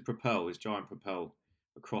tossed his giant propel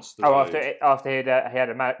across the road. After he had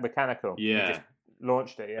a mechanical. Yeah. He just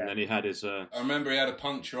launched it, yeah. And then he had his... I remember he had a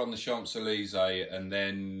puncture on the Champs-Elysees, and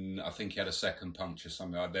then I think he had a second puncture,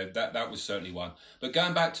 something like that. That was certainly one. But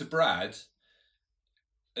going back to Brad,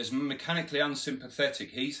 as mechanically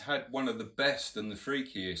unsympathetic, he's had one of the best and the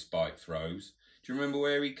freakiest bike throws. Do you remember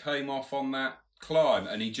where he came off on that climb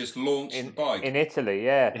and he just launched the bike? In Italy,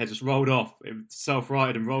 yeah. Yeah, just rolled off. It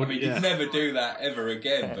self-righted and rolled. I mean, you'd never do that ever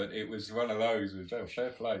again, but it was one of those. It was fair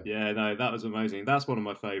play. Yeah, no, that was amazing. That's one of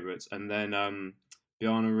my favourites. And then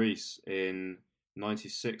Bjarne Riis in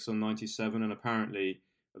 96 or 97, and apparently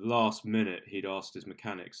at the last minute he'd asked his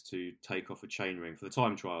mechanics to take off a chainring for the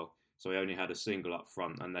time trial. So he only had a single up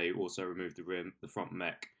front, and they also removed the front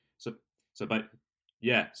mech. So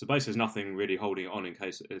basically there's nothing really holding it on in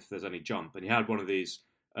case if there's any jump. And he had one of these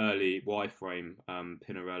early Y-frame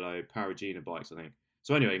Pinarello Paragina bikes, I think.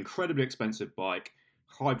 So anyway, incredibly expensive bike,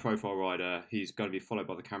 high-profile rider. He's going to be followed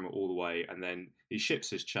by the camera all the way, and then he ships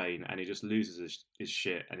his chain, and he just loses his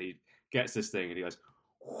shit, and he gets this thing, and he goes,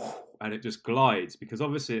 and it just glides, because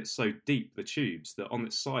obviously it's so deep, the tubes, that on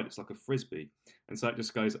its side it's like a frisbee, and so it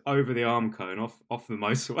just goes over the arm cone off the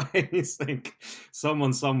motorway. You think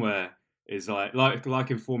someone somewhere is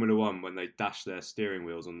like in Formula One when they dash their steering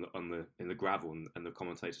wheels in the gravel, and the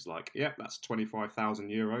commentator's like, yep, that's 25,000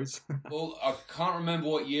 euros. Well, I can't remember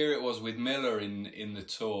what year it was with Miller in the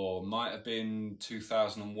Tour. Might have been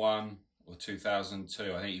 2001 or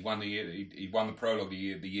 2002. I think he won the prologue the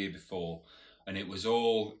year before. And it was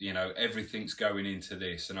all, everything's going into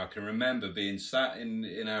this. And I can remember being sat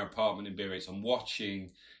in our apartment in Biarritz and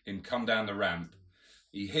watching him come down the ramp.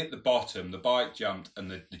 He hit the bottom, the bike jumped,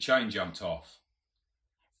 and the chain jumped off.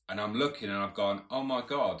 And I'm looking and I've gone, oh my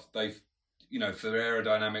God, they've, for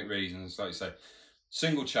aerodynamic reasons, like you say,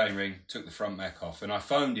 single chain ring, took the front mech off. And I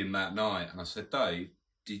phoned him that night and I said, Dave,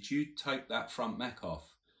 did you take that front mech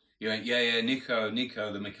off? He went, yeah, Nico,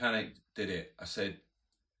 the mechanic did it. I said,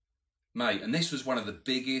 mate, and this was one of the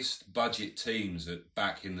biggest budget teams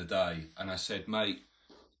back in the day. And I said, mate,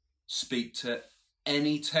 speak to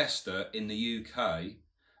any tester in the UK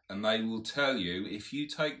and they will tell you if you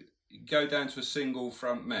go down to a single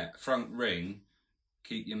front ring,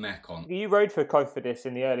 keep your mech on. You rode for Cofidis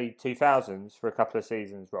in the early 2000s for a couple of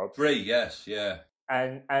seasons, Rob. 3, yes, yeah.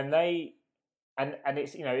 And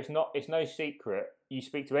it's it's no secret. You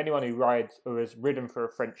speak to anyone who rides or has ridden for a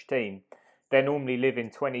French team, they're normally living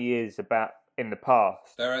 20 years in the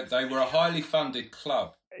past. They were a highly funded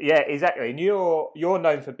club. Yeah, exactly. And you're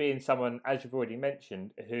known for being someone, as you've already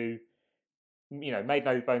mentioned, who made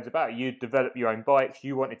no bones about it. You developed your own bikes.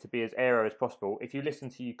 You wanted to be as aero as possible. If you listen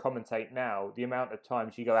to you commentate now, the amount of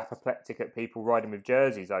times you go apoplectic at people riding with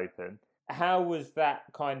jerseys open. How was that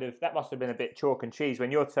that must have been a bit chalk and cheese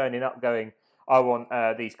when you're turning up going, I want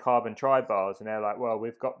these carbon tri-bars, and they're like, well,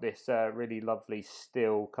 we've got this really lovely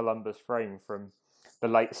steel Columbus frame from the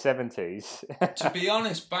late 70s. To be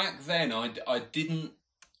honest, back then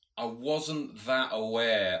I wasn't that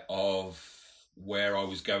aware of where I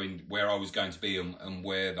was going to be and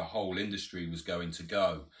where the whole industry was going to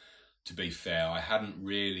go. To be fair, I hadn't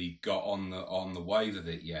really got on the wave of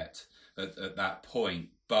it yet at that point.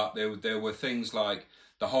 But there were things like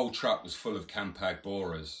the whole truck was full of Campag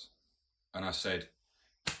Borers, and I said,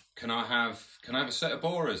 "Can I have a set of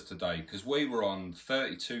Borers today?" Because we were on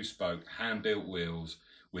 32 spoke hand built wheels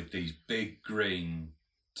with these big green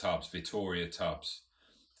tubs, Vittoria tubs.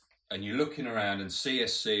 And you're looking around, and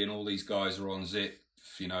CSC and all these guys are on zip,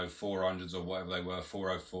 400s or whatever they were,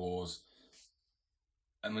 404s.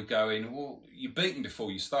 And we're going, well, you're beaten before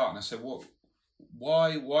you start. And I said, well,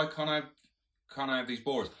 why can't I have these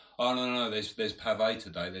Borers? Oh, no, there's pavé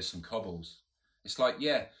today. There's some cobbles. It's like,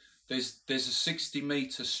 yeah, there's a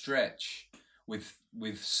 60-metre stretch with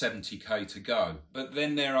 70k to go. But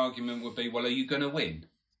then their argument would be, well, are you going to win?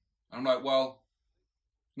 I'm like, well,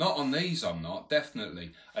 not on these, I'm not,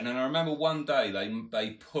 definitely. And then I remember one day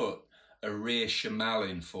they put a rear Shimal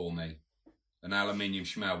in for me, an aluminium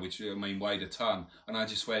Shimal, which weighed a ton. And I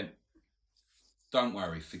just went, don't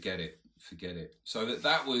worry, forget it. So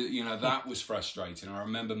that was frustrating. I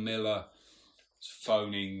remember Miller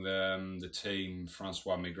phoning the team,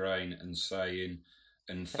 Francois Migraine,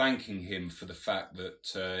 and thanking him for the fact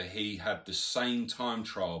that he had the same time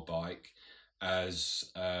trial bike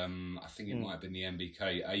as I think it might have been the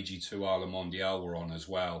MBK AG2 Arla Mondial were on as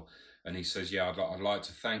well, and he says, "Yeah, I'd like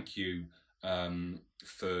to thank you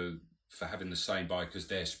for having the same bike as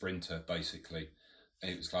their sprinter, basically."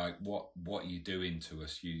 And it was like, what are you doing to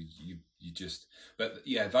us? You just, but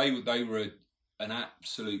yeah, they were an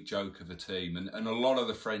absolute joke of a team, and a lot of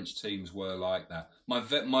the French teams were like that.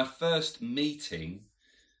 My first meeting,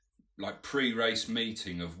 like pre-race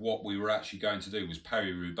meeting of what we were actually going to do, was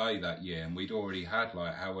Paris-Roubaix that year, and we'd already had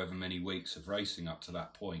like however many weeks of racing up to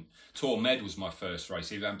that point. Tour Med was my first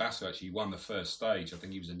race. Ivan Basso actually won the first stage. I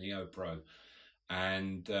think he was a Neo-Pro,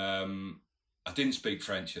 and I didn't speak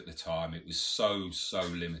French at the time. It was so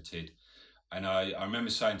limited, and I remember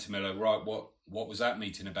saying to Miller, right, what was that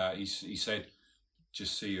meeting about? He said,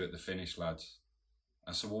 just see you at the finish, lads.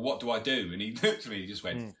 I said, well, what do I do? And he looked at me, he just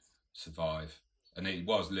went, survive. And it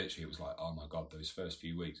was like, oh my God, those first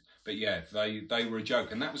few weeks. But yeah, they were a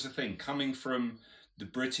joke. And that was the thing, coming from the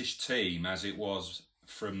British team as it was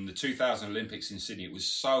from the 2000 Olympics in Sydney, it was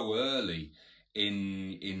so early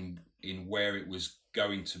in where it was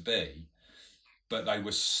going to be. But they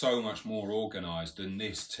were so much more organised than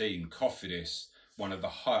this team. Cofidis, one of the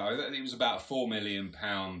it was about a £4 million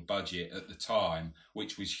budget at the time,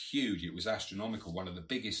 which was huge. It was astronomical. One of the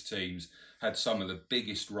biggest teams, had some of the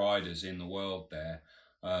biggest riders in the world there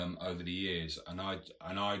over the years, and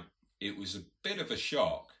it was a bit of a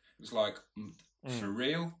shock. It was like, for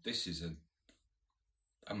real, this is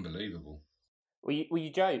unbelievable. Well, you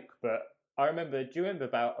joke, but I remember. Do you remember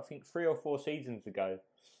about, I think 3 or 4 seasons ago,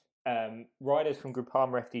 riders from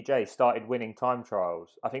Groupama FDJ started winning time trials.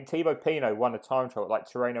 I think Thibaut Pinot won a time trial at like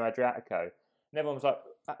Tirreno Adriatico, and everyone was like,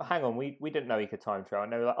 hang on, we didn't know he could time trial.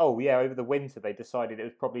 And they were like, oh yeah, over the winter they decided it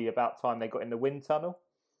was probably about time they got in the wind tunnel,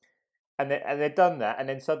 and they'd done that, and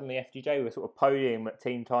then suddenly FDJ were sort of podium at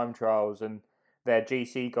team time trials, and their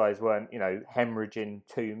GC guys weren't hemorrhaging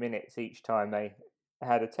 2 minutes each time they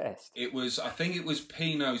had a test. I think it was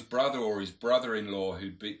Pinot's brother or his brother-in-law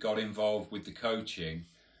who got involved with the coaching.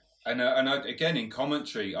 And again, in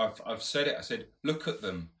commentary, I've said it. I said, look at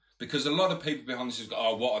them. Because a lot of people behind this go,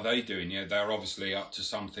 oh, what are they doing? Yeah, they're obviously up to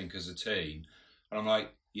something as a team. And I'm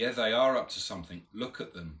like, yeah, they are up to something. Look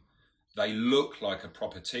at them. They look like a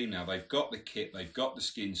proper team now. They've got the kit. They've got the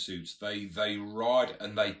skin suits. They ride,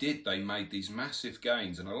 and they made these massive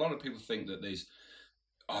gains. And a lot of people think that there's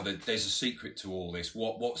a secret to all this.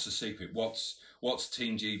 What's the secret? What's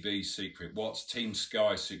Team GB's secret? What's Team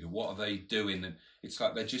Sky's secret? What are they doing? And it's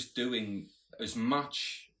like they're just doing as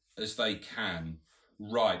much as they can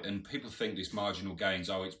right. And people think this marginal gains,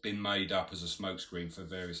 it's been made up as a smokescreen for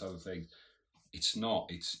various other things. It's not.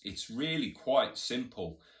 It's really quite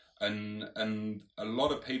simple. And a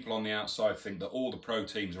lot of people on the outside think that all the pro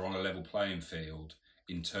teams are on a level playing field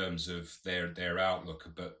in terms of their outlook,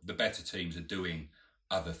 but the better teams are doing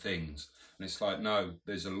other things. And it's like, no,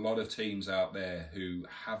 there's a lot of teams out there who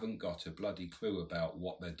haven't got a bloody clue about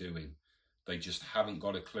what they're doing. They just haven't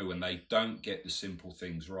got a clue, and they don't get the simple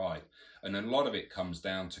things right. And a lot of it comes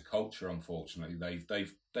down to culture. Unfortunately,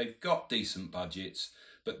 they've got decent budgets,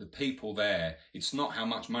 but the people there, it's not how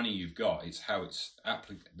much money you've got; it's how it's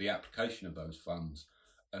the application of those funds.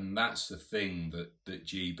 And that's the thing that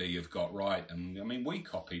GB have got right. And I mean, we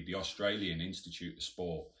copied the Australian Institute of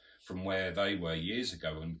Sport from where they were years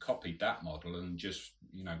ago, and copied that model, and just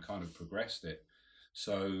kind of progressed it.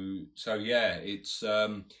 So yeah, it's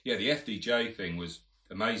the FDJ thing was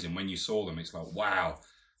amazing. When you saw them, it's like, wow,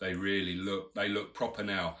 they look proper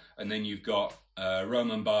now. And then you've got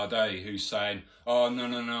Romain Bardet, who's saying, oh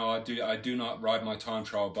no, I do not ride my time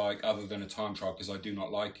trial bike other than a time trial because I do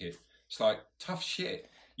not like it. It's like, tough shit.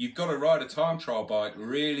 You've got to ride a time trial bike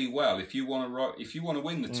really well if you want to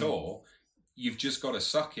win the tour. You've just got to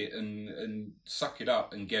suck it and suck it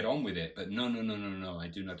up and get on with it. But no, I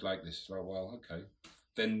do not like this. Right, well, okay.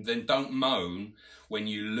 Then don't moan when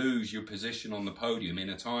you lose your position on the podium in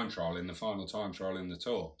a time trial, in the final time trial in the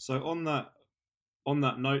Tour. So on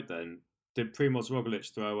that note then, did Primoz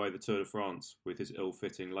Roglic throw away the Tour de France with his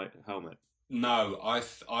ill-fitting helmet? No,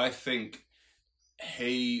 I think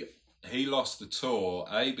he lost the Tour,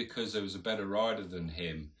 because there was a better rider than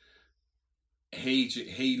him.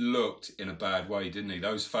 He looked in a bad way, didn't he?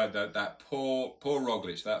 That poor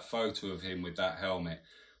Roglic, that photo of him with that helmet,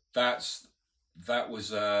 that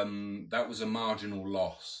was a marginal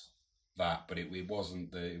loss. But it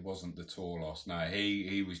wasn't the Tour loss. No,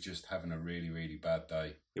 he was just having a really, really bad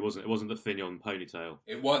day. It wasn't the Fignon ponytail.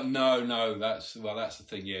 It was no. That's the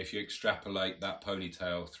thing. Yeah, if you extrapolate that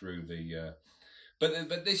ponytail through the,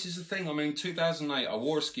 but this is the thing. I mean, 2008, I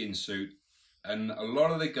wore a skin suit. And a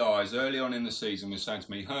lot of the guys early on in the season were saying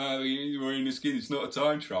to me, "Oh, you're wearing a skin, it's not a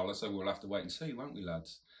time trial." I said, "We'll have to wait and see, won't we,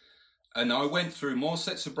 lads?" And I went through more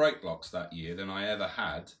sets of brake blocks that year than I ever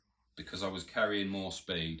had because I was carrying more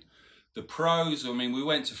speed. The pros, I mean, we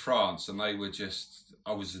went to France and they were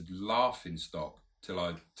I was a laughing stock till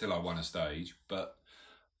I won a stage. But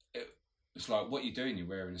it's like, what are you doing? You're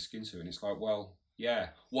wearing a skin suit. And it's like, well, yeah.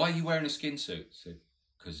 Why are you wearing a skin suit? I said,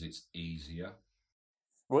 because it's easier.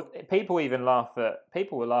 Well, people were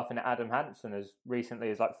laughing at Adam Hansen as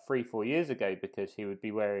recently as like 3-4 years ago because he would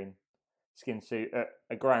be wearing skin suit at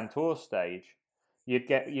a Grand Tour stage. You'd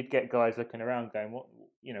get guys looking around going, what,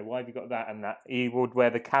 why have you got that and that? He would wear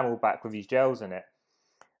the Camelback with his gels in it.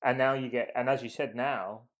 And now and as you said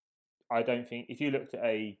now, I don't think, if you looked at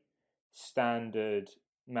a standard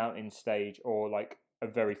mountain stage or like a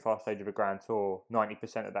very fast stage of a Grand Tour,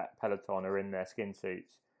 90% of that peloton are in their skin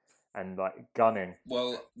suits and like gunning.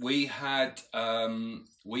 Well, we had a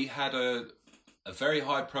very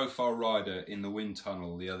high profile rider in the wind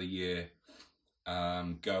tunnel the other year,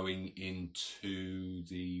 going into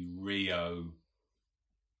the Rio.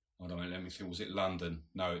 Hold on, let me think. Was it London?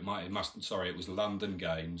 No, it was London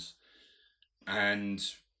Games, and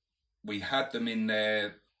we had them in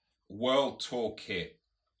their World Tour kit,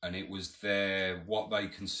 and it was what they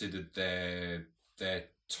considered their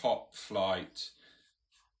top flight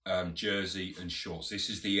jersey and shorts. This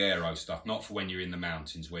is the aero stuff, not for when you're in the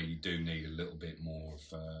mountains where you do need a little bit more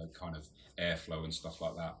of kind of airflow and stuff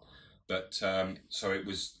like that. But so it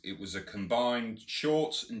was a combined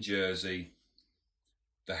shorts and jersey,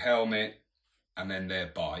 the helmet, and then their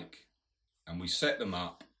bike, and we set them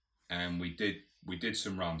up and we did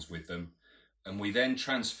some runs with them, and we then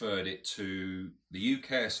transferred it to the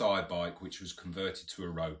UKSI bike, which was converted to a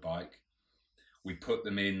road bike. We put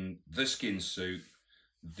them in the skin suit,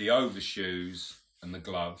 the overshoes and the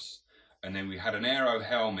gloves, and then we had an aero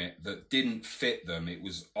helmet that didn't fit them. It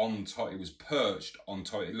was on top, it was perched on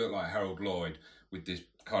top, it looked like Harold Lloyd with this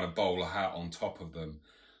kind of bowler hat on top of them.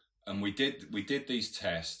 And we did these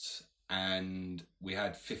tests and we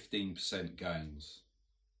had 15% gains.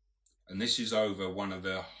 And this is over one of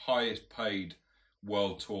the highest paid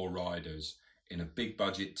World Tour riders in a big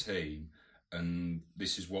budget team. And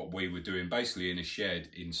this is what we were doing basically in a shed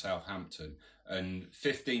in Southampton. And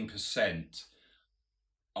 15%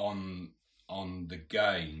 on the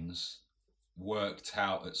gains worked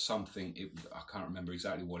out at something, I can't remember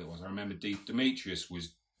exactly what it was. I remember Demetrius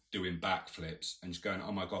was doing backflips and just going,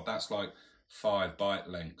 oh my God, that's like 5 bike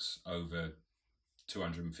lengths over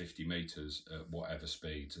 250 meters at whatever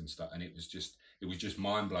speeds and stuff, and it was just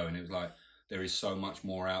mind blowing. It was like, there is so much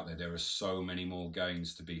more out there. There are so many more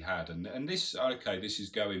gains to be had, and this is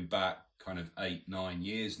going back kind of 8-9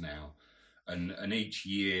 years now, and each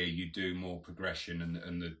year you do more progression,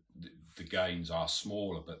 and the gains are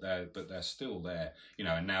smaller, but they're still there, you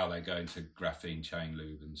know. And now they're going to graphene chain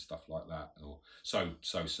lube and stuff like that, or so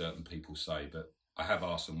certain people say. But I have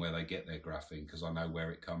asked them where they get their graphene, because I know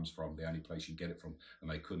where it comes from, the only place you get it from,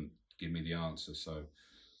 and they couldn't give me the answer. So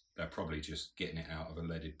they're probably just getting it out of a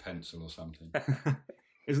leaded pencil or something.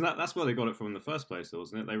 Isn't that's where they got it from in the first place, though,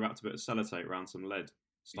 wasn't it? They wrapped a bit of sellotape around some lead,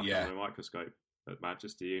 stuck it under a microscope at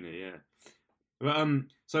Manchester Uni, yeah.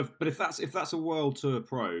 But if that's a World Tour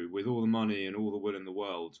pro with all the money and all the will in the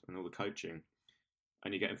world and all the coaching,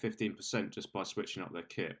 and you're getting 15% just by switching up their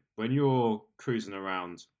kit, when you're cruising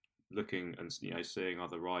around looking and, you know, seeing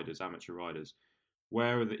other riders, amateur riders,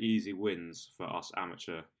 where are the easy wins for us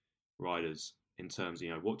amateur riders in terms of,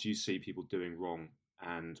 you know, what do you see people doing wrong,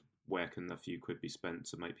 and where can the few quid be spent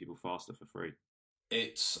to make people faster for free?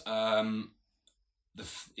 It's the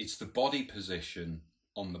body position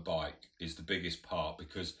on the bike is the biggest part,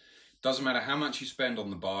 because it doesn't matter how much you spend on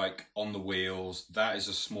the bike, on the wheels, that is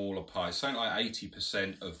a smaller pie. Something like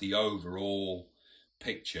 80% of the overall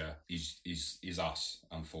picture is us,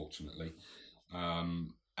 unfortunately.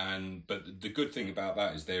 But the good thing about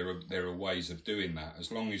that is there are ways of doing that,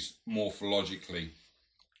 as long as morphologically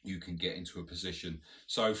you can get into a position.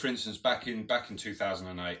 So, for instance, back in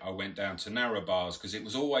 2008, I went down to narrow bars, because it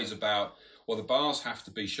was always about, well, the bars have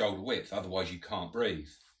to be shoulder width, otherwise you can't breathe.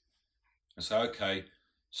 And so, okay,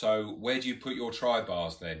 so where do you put your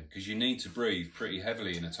tri-bars then? Because you need to breathe pretty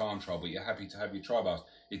heavily in a time trial, but you're happy to have your tri-bars.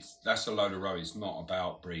 That's a load of rubbish. It's not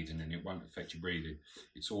about breathing, and it won't affect your breathing.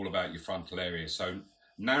 It's all about your frontal area. So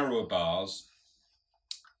narrower bars,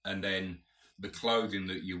 and then the clothing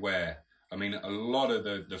that you wear. I mean, a lot of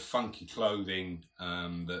the funky clothing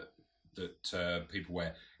that people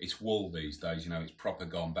wear, it's wool these days. You know, it's proper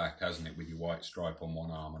gone back, hasn't it, with your white stripe on one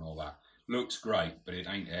arm and all that. Looks great, but it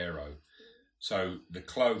ain't aero. So the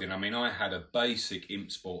clothing, I mean, I had a basic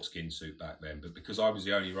Imp Sport skin suit back then, but because I was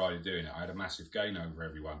the only rider doing it, I had a massive gain over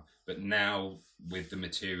everyone. But now with the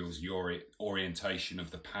materials, your orientation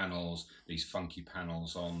of the panels, these funky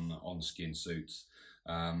panels on skin suits,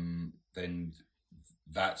 then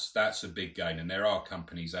that's a big gain. And there are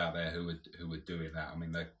companies out there who are doing that. I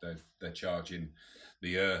mean, they're charging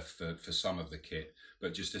the earth for some of the kit,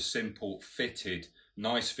 but just a simple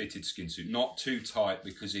nice fitted skin suit, not too tight,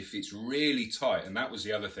 because if it's really tight, and that was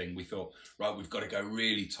the other thing, we thought, right, we've got to go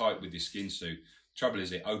really tight with this skin suit. Trouble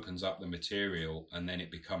is, it opens up the material and then it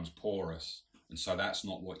becomes porous, and so that's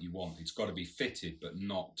not what you want. It's got to be fitted but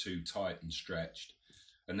not too tight and stretched.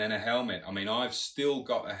 And then a helmet. I mean, I've still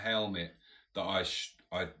got a helmet that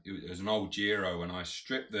it was an old Giro, and I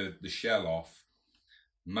stripped the shell off,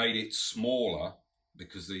 made it smaller,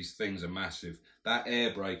 because these things are massive. That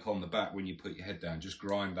air brake on the back when you put your head down, just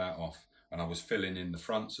grind that off. And I was filling in the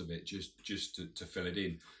fronts of it just to fill it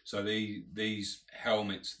in. So these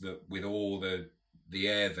helmets that with all the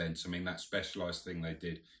air vents, I mean, that specialised thing they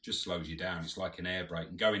did just slows you down. It's like an air brake.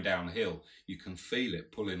 And going downhill, you can feel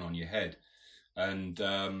it pulling on your head. And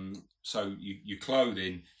so your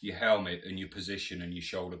clothing, your helmet, and your position and your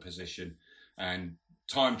shoulder position, and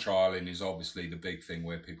time trialing is obviously the big thing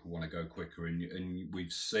where people want to go quicker, and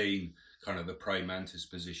we've seen kind of the praying mantis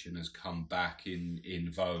position has come back in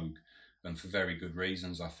vogue, and for very good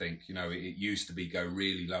reasons. I think, you know, it used to be go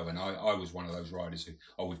really low, and I was one of those riders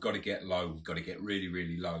who, we've got to get low, we've got to get really,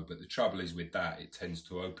 really low. But the trouble is with that, it tends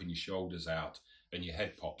to open your shoulders out and your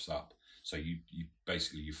head pops up. So you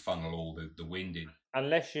basically funnel all the wind in.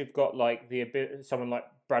 Unless you've got like someone like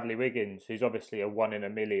Bradley Wiggins, who's obviously a 1 in a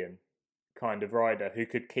million kind of rider, who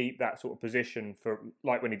could keep that sort of position for,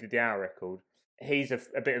 like when he did the hour record. He's a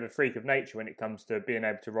bit of a freak of nature when it comes to being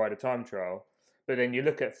able to ride a time trial. But then you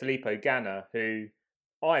look at Filippo Ganna, who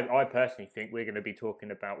I personally think we're going to be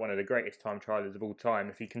talking about one of the greatest time trialers of all time.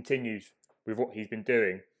 If he continues with what he's been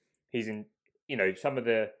doing, he's in, you know, some of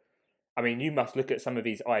the, I mean, you must look at some of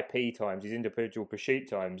these IP times, these individual pursuit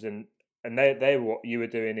times, and they're what you were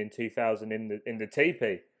doing in 2000 in the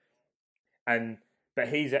TP. But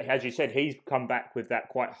he's, as you said, he's come back with that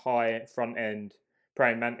quite high front end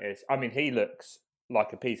praying mantis. I mean, he looks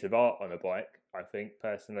like a piece of art on a bike, I think,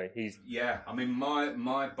 personally. I mean,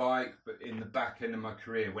 my bike, but in the back end of my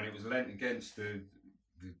career, when it was lent against the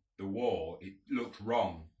wall, it looked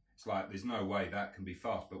wrong. It's like, there's no way that can be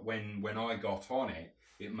fast. But when I got on it,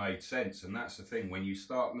 it made sense. And that's the thing, when you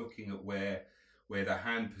start looking at where where the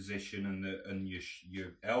hand position and your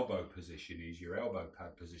elbow position is, your elbow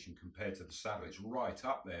pad position compared to the saddle. It's right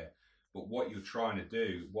up there. But what you're trying to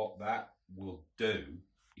do, what that will do,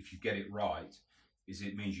 if you get it right, is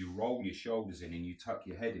it means you roll your shoulders in and you tuck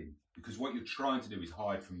your head in. Because what you're trying to do is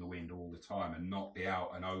hide from the wind all the time and not be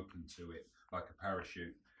out and open to it like a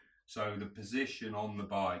parachute. So the position on the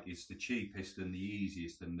bike is the cheapest and the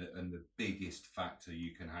easiest and the biggest factor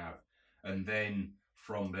you can have. And then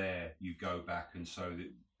from there you go back, and so that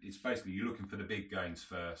it's basically you're looking for the big gains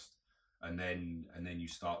first, and then you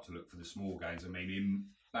start to look for the small gains. I mean,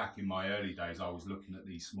 back in my early days, I was looking at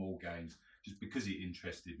these small gains just because it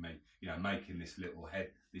interested me, making this little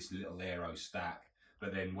aero stack.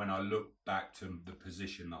 But then when I look back to the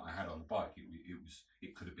position that I had on the bike,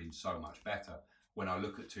 it could have been so much better. When I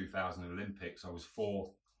look at 2000 Olympics, I was fourth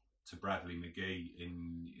to Bradley McGee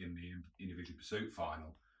in the individual pursuit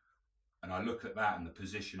final. And I look at that and the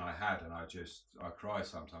position I had, and I cry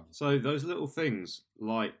sometimes. So those little things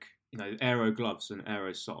like, aero gloves and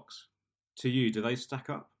aero socks, to you, do they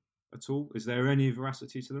stack up at all? Is there any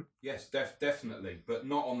veracity to them? Yes, definitely, but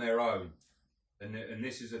not on their own. And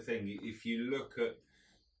this is the thing. If you look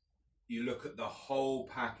at the whole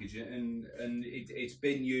package, and it's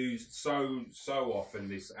been used so often,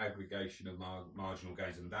 this aggregation of marginal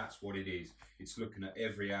gains, and that's what it is. It's looking at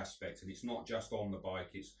every aspect, and it's not just on the bike.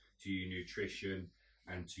 It's to your nutrition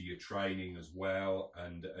and to your training as well,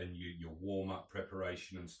 and your warm-up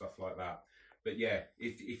preparation and stuff like that. But yeah,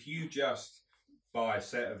 if you just buy a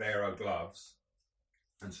set of aero gloves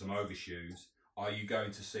and some overshoes, are you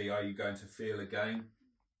going to feel a gain?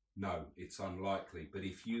 No, it's unlikely. But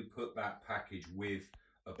if you put that package with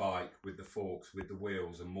a bike, with the forks, with the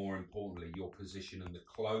wheels, and more importantly, your position and the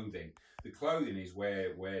clothing is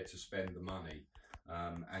where to spend the money,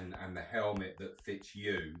 and the helmet that fits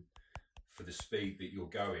you for the speed that you're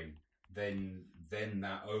going, then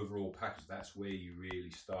that overall package, that's where you really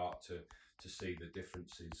start to see the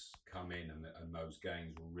differences come in, and those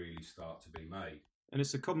gains will really start to be made. And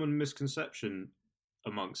it's a common misconception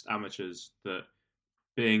amongst amateurs that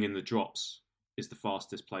being in the drops is the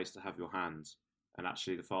fastest place to have your hands, and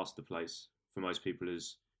actually the faster place for most people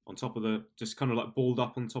is on top of just kind of like balled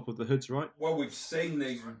up on top of the hoods, right? Well, we've seen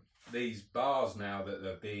these bars now that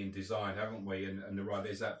are being designed, haven't we? And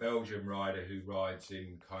there's that Belgian rider who rides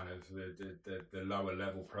in kind of the lower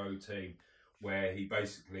level pro team, where he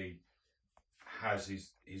basically has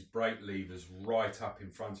his brake levers right up in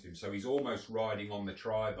front of him, so he's almost riding on the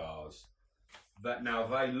tri bars. That now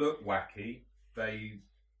they look wacky.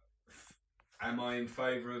 Am I in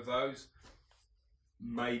favour of those?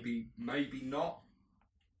 Maybe not,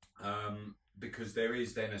 because there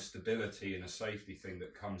is then a stability and a safety thing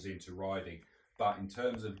that comes into riding. But in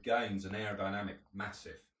terms of gains and aerodynamic,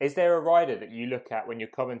 massive. Is there a rider that you look at when you're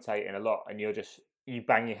commentating a lot and you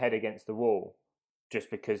bang your head against the wall just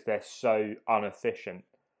because they're so inefficient?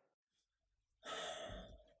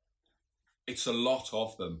 It's a lot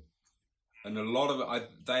of them. And a lot of it,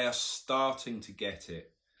 they are starting to get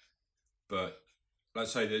it. But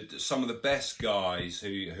let's say that some of the best guys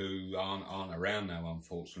who aren't around now,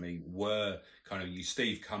 unfortunately, were kind of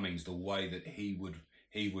Steve Cummings, the way that he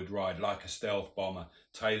would ride like a stealth bomber.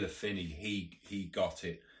 Taylor Phinney, he got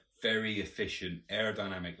it. Very efficient,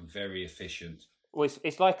 aerodynamic, very efficient. Well,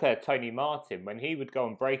 it's like Tony Martin. When he would go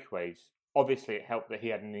on breakaways, obviously it helped that he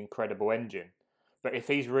had an incredible engine. But if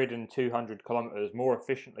he's ridden 200 kilometres more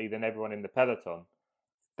efficiently than everyone in the peloton,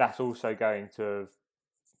 that's also going to have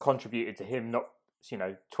contributed to him not,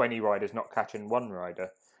 20 riders not catching one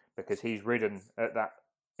rider, because he's ridden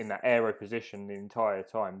in that aero position the entire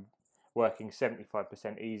time, working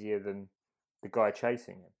 75% easier than the guy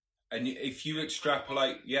chasing him. And if you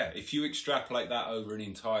extrapolate that over an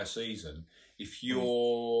entire season, if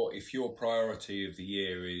your priority of the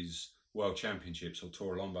year is World Championships or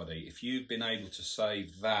Tour of Lombardy, if you've been able to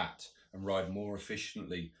save that and ride more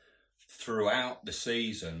efficiently throughout the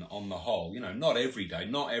season on the whole, not every day,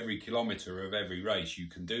 not every kilometre of every race you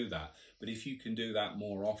can do that, but if you can do that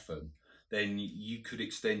more often, then you could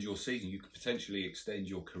extend your season. You could potentially extend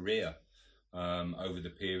your career over the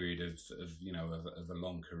period of a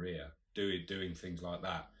long career, doing things like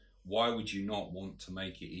that. Why would you not want to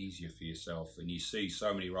make it easier for yourself? And you see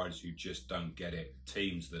so many riders who just don't get it,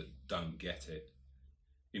 teams that don't get it.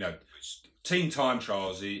 Team time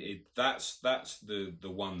trials, that's the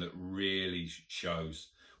one that really shows,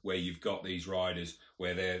 where you've got these riders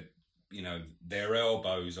where their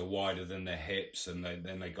elbows are wider than their hips, and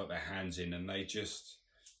then they got their hands in, and it just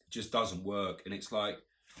doesn't work. And it's like,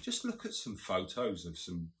 just look at some photos of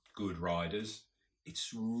some good riders.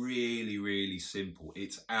 It's really, really simple.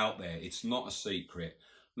 It's out there. It's not a secret.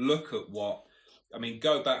 Look at what I mean,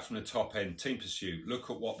 go back from the top end, Team Pursuit. Look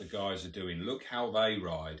at what the guys are doing. Look how they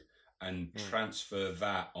ride, and transfer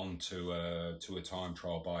that onto a time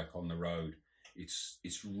trial bike on the road.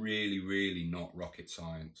 It's really, really not rocket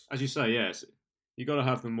science. As you say, yes, you got to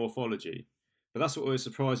have the morphology. But that's what always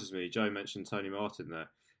surprises me. Joe mentioned Tony Martin there,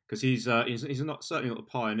 because he's not certainly not the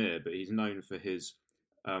pioneer, but he's known for his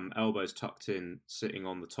elbows tucked in, sitting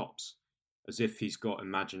on the tops, as if he's got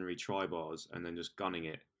imaginary tri-bars and then just gunning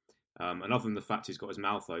it. And other than the fact he's got his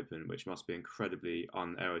mouth open, which must be incredibly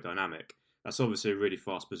unaerodynamic, that's obviously a really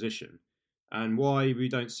fast position. And why we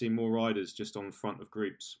don't see more riders just on front of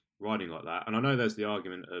groups riding like that. And I know there's the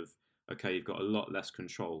argument of, okay, you've got a lot less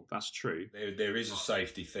control. That's true. There is a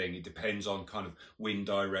safety thing. It depends on kind of wind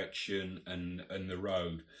direction and the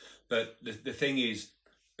road. But the thing is,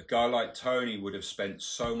 a guy like Tony would have spent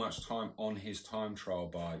so much time on his time trial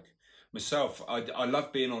bike. Myself, I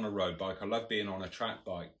love being on a road bike. I love being on a track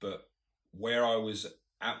bike. But where I was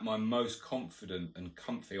at my most confident and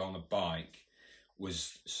comfy on a bike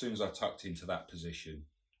was as soon as I tucked into that position.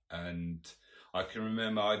 And I can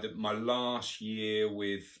remember my last year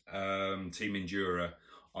with Team Endura,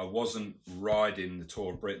 I wasn't riding the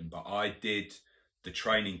Tour of Britain, but I did the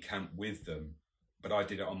training camp with them, but I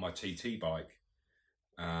did it on my TT bike.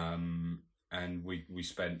 And we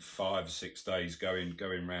spent 5 or 6 days going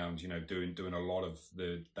around, doing a lot of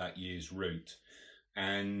that year's route.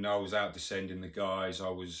 And I was out descending the guys. I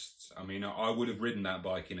would have ridden that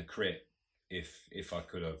bike in a crit if I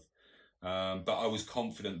could have. But I was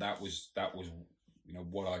confident that was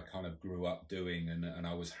what I kind of grew up doing, and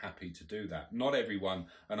I was happy to do that. Not everyone,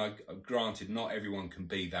 and granted, not everyone can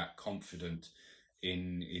be that confident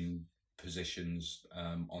in positions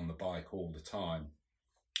on the bike all the time.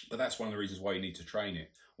 But that's one of the reasons why you need to train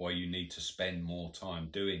it, why you need to spend more time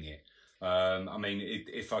doing it.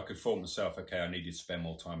 If I could form myself, okay, I needed to spend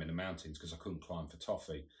more time in the mountains because I couldn't climb for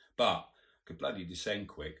toffee, but could bloody descend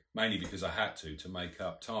quick, mainly because I had to make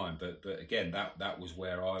up time. But again, that was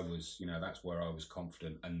where I was, that's where I was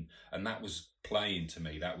confident, and that was playing to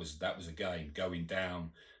me. That was a game, going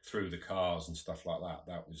down through the cars and stuff like that.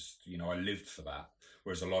 That was, I lived for that.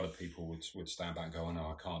 Whereas a lot of people would stand back and go, oh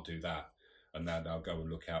no, I can't do that, and then I'll go and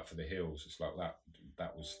look out for the hills. It's like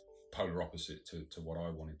that was polar opposite to what I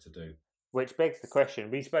wanted to do. Which begs the question,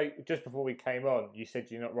 we spoke just before we came on, you said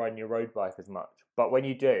you're not riding your road bike as much, but when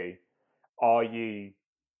you do, are you,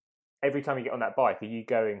 every time you get on that bike, are you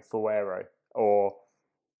going full aero, or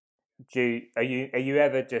are you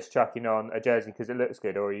ever just chucking on a jersey because it looks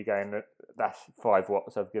good, or are you going, that's 5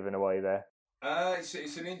 watts I've given away there?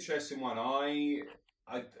 It's an interesting one. I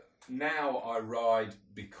now I ride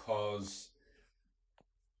because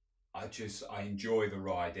I enjoy the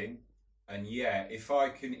riding, and yeah, if I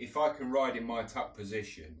can ride in my tuck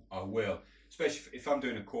position, I will. Especially if I'm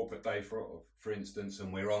doing a corporate day, for instance,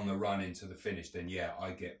 and we're on the run into the finish, then yeah,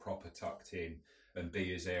 I get proper tucked in and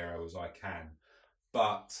be as aero as I can.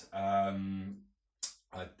 But I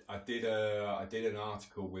did an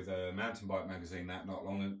article with a mountain bike magazine not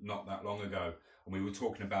that long ago, and we were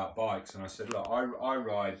talking about bikes, and I said, look, I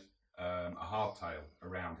ride a hardtail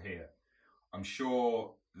around here. I'm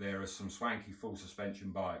sure there are some swanky full suspension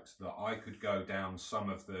bikes that I could go down some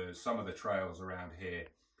of the trails around here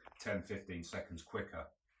 10-15 seconds quicker.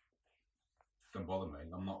 Don't bother me.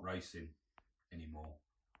 I'm not racing anymore.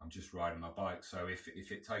 I'm just riding my bike. So if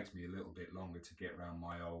it takes me a little bit longer to get around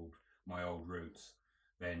my old routes,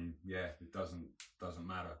 then yeah, it doesn't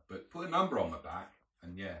matter. But put a number on my back,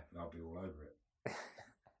 and yeah, I'll be all over it.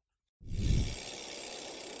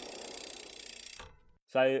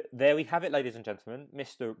 So there we have it, ladies and gentlemen,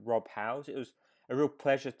 Mr. Rob Howes. It was a real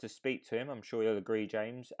pleasure to speak to him. I'm sure you'll agree,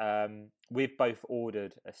 James. We've both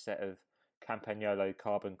ordered a set of Campagnolo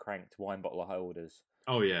carbon cranked wine bottle holders.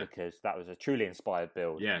 Oh yeah, because that was a truly inspired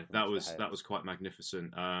build. Yeah, that was quite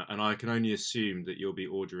magnificent. And I can only assume that you'll be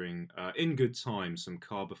ordering in good time some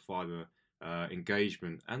carbon fibre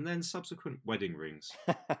engagement and then subsequent wedding rings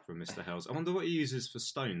from Mr. Howes. I wonder what he uses for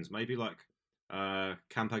stones. Maybe like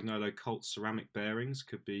Campagnolo Colt ceramic bearings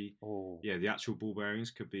could be. Ooh. Yeah, the actual ball bearings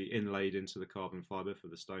could be inlaid into the carbon fibre for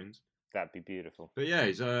the stones. That'd be beautiful. But yeah,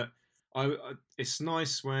 it's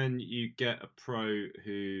nice when you get a pro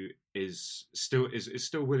who is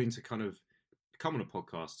still willing to kind of come on a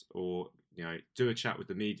podcast or do a chat with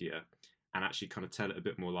the media and actually kind of tell it a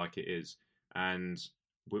bit more like it is,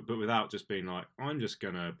 but without just being like, I'm just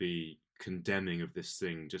gonna be condemning of this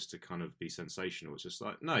thing just to kind of be sensational. It's just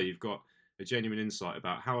like, no, you've got a genuine insight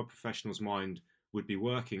about how a professional's mind would be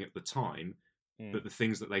working at the time, but the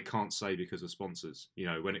things that they can't say because of sponsors.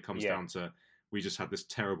 When it comes down to we just had this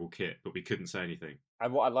terrible kit, but we couldn't say anything.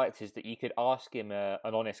 And what I liked is that you could ask him an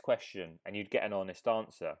honest question and you'd get an honest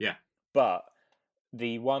answer. Yeah. But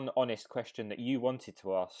the one honest question that you wanted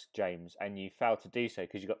to ask James and you failed to do so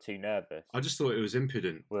because you got too nervous I just thought it was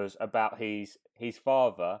impudent. was about his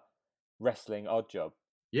father wrestling Oddjob.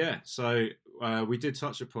 Yeah, so we did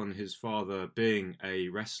touch upon his father being a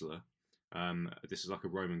wrestler. This is like a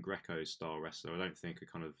Roman Greco style wrestler. I don't think a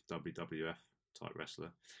kind of WWF type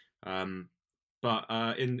wrestler. But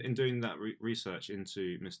in doing that research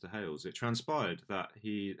into Mr. Hales, it transpired that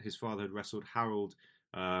his father had wrestled Harold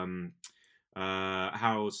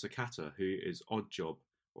Sakata, who is Oddjob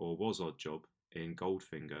or was Oddjob in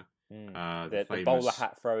Goldfinger. The famous, bowler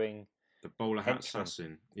hat throwing. The bowler hat henchman.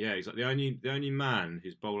 assassin. Yeah, he's like the only man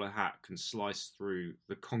whose bowler hat can slice through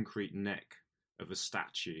the concrete neck of a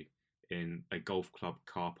statue in a golf club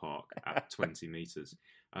car park at 20 meters.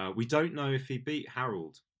 We don't know if he beat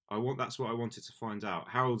Harold. That's what I wanted to find out.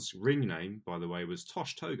 Harold's ring name, by the way, was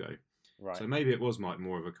Tosh Togo. Right. So maybe it was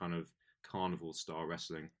more of a kind of carnival style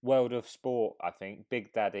wrestling. World of Sport, I think.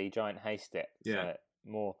 Big Daddy, Giant Haystack. Yeah.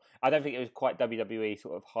 More. I don't think it was quite WWE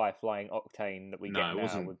sort of high flying octane that we No, get it now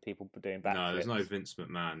wasn't. with people doing backflips. No, there's no Vince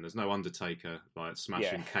McMahon. There's no Undertaker like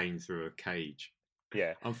smashing Kane through a cage.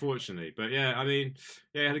 Yeah. Unfortunately. But yeah, I mean,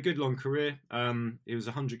 yeah, he had a good long career. He was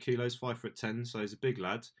 100 kilos, 5'10", so he's a big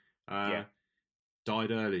lad.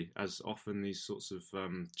 Died early, as often these sorts of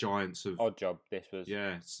giants of... Oddjob, this was.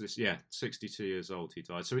 Yeah, 62 years old he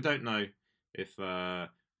died. So we don't know if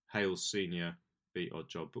Hales Sr. beat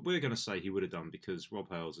Oddjob, but we're going to say he would have done because Rob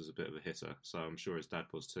Hales is a bit of a hitter, so I'm sure his dad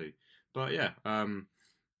was too. But yeah,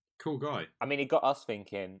 cool guy. I mean, it got us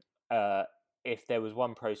thinking, if there was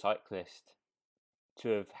one pro cyclist to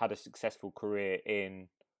have had a successful career in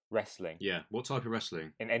wrestling. Yeah, what type of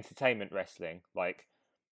wrestling? In entertainment wrestling, like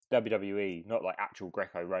WWE, not like actual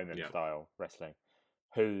Greco-Roman style wrestling,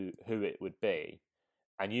 who it would be.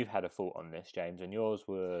 And you've had a thought on this, James, and yours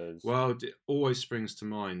was... Well, it always springs to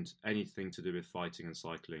mind anything to do with fighting and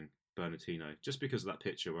cycling, Bernardino, just because of that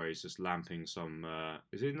picture where he's just lamping some...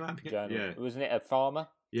 is he lamping it? Yeah. Wasn't it a farmer?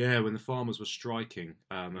 Yeah, when the farmers were striking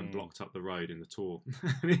and blocked up the road in the Tour.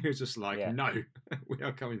 And he was just like, no, we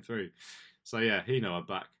are coming through. So yeah, Hino are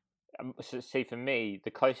back. So, see, for me,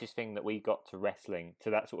 the closest thing that we got to wrestling, to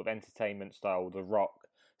that sort of entertainment style, The Rock,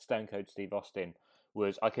 Stone Cold Steve Austin,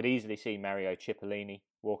 was I could easily see Mario Cipollini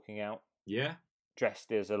walking out. Yeah.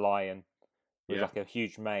 Dressed as a lion with like a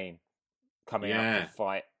huge mane coming out to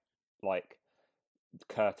fight like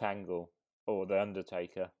Kurt Angle or The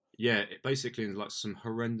Undertaker. Yeah, basically in like some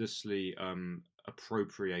horrendously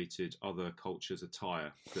appropriated other cultures'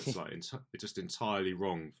 attire that's like just entirely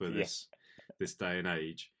wrong for this day and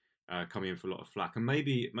age. Coming in for a lot of flack, and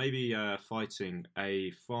maybe fighting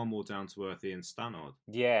a far more down to earth Ian Stannard.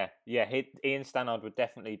 Yeah. Ian Stannard would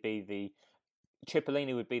definitely be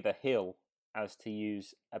Cipollini would be the heel, as to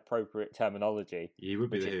use appropriate terminology. He would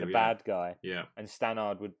be which the is heel, the bad guy. Yeah, and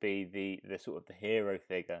Stannard would be the sort of the hero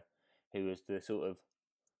figure, who was the sort of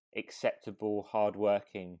acceptable,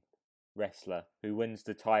 hard-working wrestler who wins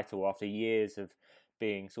the title after years of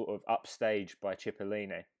being sort of upstaged by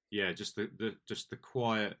Cipollini. Yeah, just the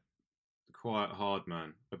quiet hard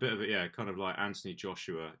man. A bit of it, yeah, kind of like Anthony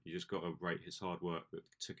Joshua. You just got to rate his hard work that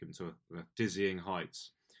took him to the dizzying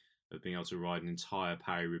heights of being able to ride an entire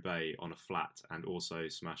Paris-Roubaix on a flat and also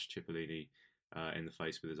smash Cipollini in the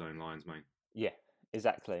face with his own lion's mane. Yeah,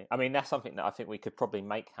 exactly. I mean, that's something that I think we could probably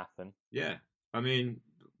make happen. Yeah, I mean,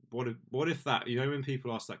 what if that? You know, when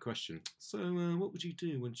people ask that question, so what would you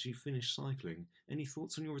do once you finish cycling? Any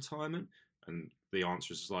thoughts on your retirement? And the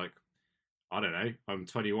answer is like, I don't know, I'm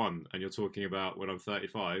 21 and you're talking about when I'm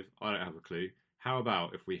 35, I don't have a clue. How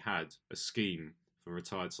about if we had a scheme for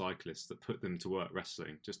retired cyclists that put them to work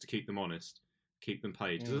wrestling, just to keep them honest, keep them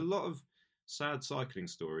paid? There's a lot of sad cycling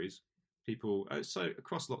stories. People, so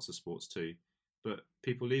across lots of sports too, but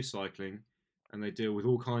people leave cycling and they deal with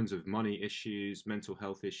all kinds of money issues, mental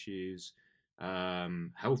health issues,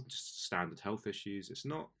 standard health issues. It's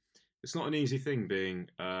not an easy thing being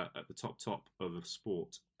at the top of a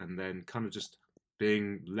sport and then kind of just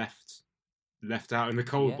being left out in the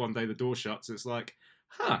cold one day, the door shuts. It's like,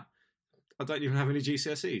 I don't even have any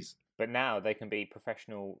GCSEs. But now they can be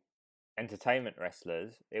professional entertainment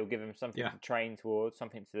wrestlers. It will give them something to train towards,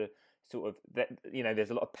 something to sort of, there's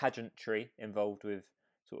a lot of pageantry involved with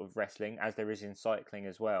sort of wrestling, as there is in cycling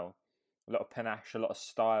as well. A lot of panache, a lot of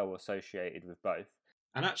style associated with both.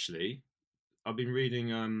 And actually, I've been reading...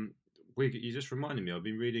 you just reminded me, I've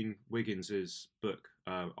been reading Wiggins's book,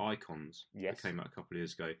 Icons, that came out a couple of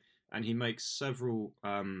years ago, and he makes several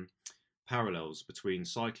parallels between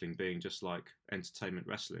cycling being just like entertainment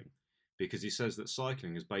wrestling, because he says that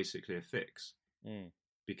cycling is basically a fix Mm.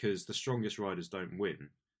 because the strongest riders don't win.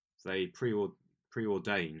 They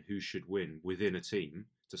preordain who should win within a team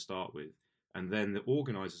to start with, and then the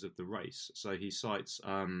organisers of the race. So he cites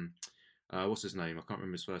what's his name? I can't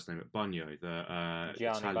remember his first name. But Bagno, the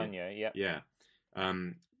Gianni Italian. Bagno, yep. Yeah,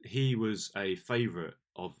 he was a favourite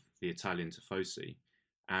of the Italian Tifosi,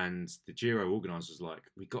 and the Giro organisers like,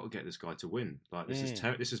 we got to get this guy to win. Like this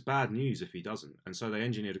is bad news if he doesn't. And so they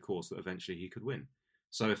engineered a course that eventually he could win.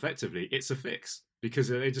 So effectively, it's a fix because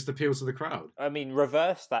it just appeals to the crowd. I mean,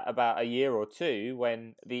 reverse that about a year or two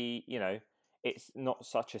when it's not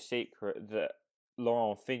such a secret that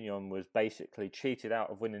Laurent Fignon was basically cheated out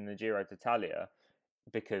of winning the Giro d'Italia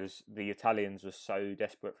because the Italians were so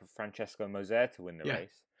desperate for Francesco Moser to win the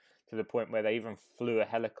race, to the point where they even flew a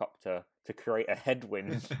helicopter to create a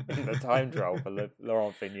headwind in the time trial for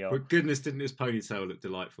Laurent Fignon. But goodness, didn't his ponytail look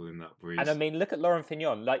delightful in that breeze? And I mean, look at Laurent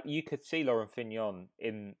Fignon. Like, you could see Laurent Fignon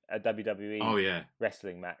in a WWE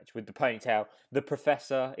wrestling match with the ponytail. The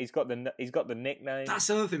Professor, he's got the nickname. That's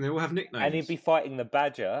the other thing; they all have nicknames. And he'd be fighting the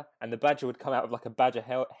Badger, and the Badger would come out with like a Badger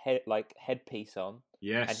headpiece on.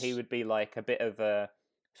 Yes, and he would be like a bit of a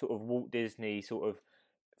sort of Walt Disney sort of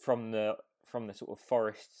from the sort of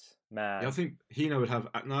forests man. Yeah, I think Hino would have.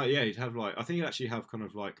 He'd have like. I think he'd actually have kind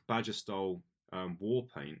of like Badger style war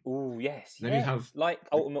paint. Oh yes, then you have like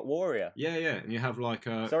Ultimate Warrior. Yeah, and you have like.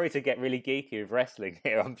 Sorry to get really geeky with wrestling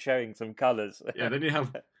here. I'm showing some colours. Yeah, then you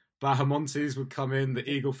have Bahamontes would come in. The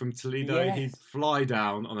Eagle from Toledo. Yes. He'd fly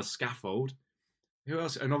down on a scaffold. Who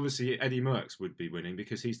else? And obviously Eddie Merckx would be winning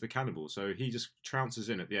because he's the cannibal. So he just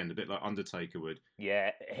trounces in at the end, a bit like Undertaker would.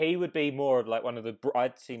 Yeah, he would be more of like one of the.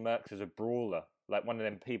 I'd see Merckx as a brawler, like one of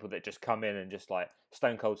them people that just come in and just like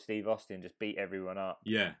Stone Cold Steve Austin just beat everyone up.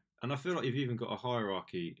 Yeah, and I feel like you've even got a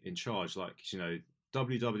hierarchy in charge, like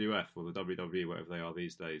WWF or the WWE, whatever they are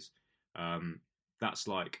these days. That's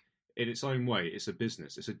like. In its own way, it's a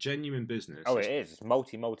business. It's a genuine business. Oh, it is. It's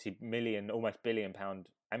multi-million, almost billion-pound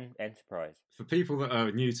enterprise. For people that are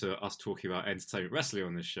new to us talking about entertainment wrestling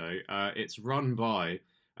on this show, it's run by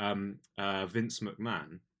Vince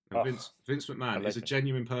McMahon. And Vince McMahon is a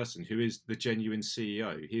genuine person who is the genuine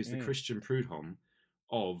CEO. He is the Christian Prudhomme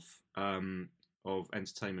of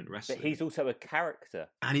entertainment wrestling. But he's also a character.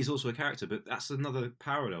 And he's also a character. But that's another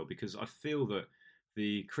parallel because I feel that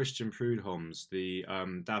the Christian Prudhommes, the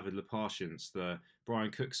David Lepatients, the Brian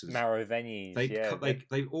Cooksons, Mauro Venis,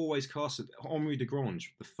 they've always casted Henri de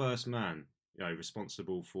Grange, the first man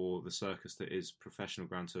responsible for the circus that is professional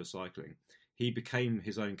Grand Tour cycling. He became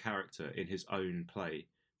his own character in his own play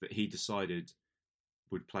that he decided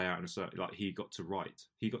would play out in a certain. Like he got to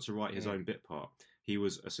write his own bit part. He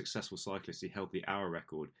was a successful cyclist. He held the hour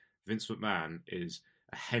record. Vince McMahon is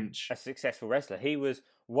a successful wrestler. He was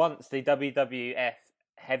once the WWF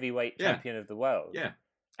heavyweight champion of the world. Yeah.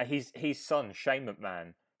 His son, Shane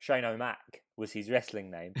McMahon, Shane O'Mac was his wrestling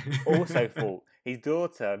name, also fought. His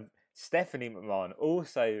daughter, Stephanie McMahon,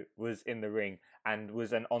 also was in the ring and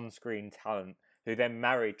was an on-screen talent who then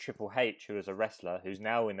married Triple H, who was a wrestler, who's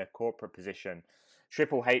now in a corporate position.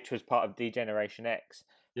 Triple H was part of D-Generation X,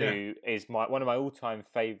 who is one of my all-time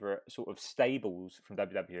favourite sort of stables from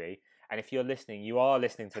WWE. And if you're listening, you are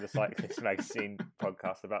listening to the Cyclist Magazine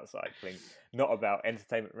podcast about cycling, not about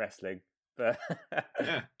entertainment wrestling. But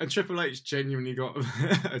yeah, and Triple H genuinely got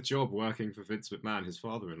a job working for Vince McMahon, his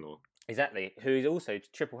father-in-law. Exactly, who is also,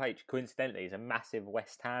 Triple H, coincidentally, is a massive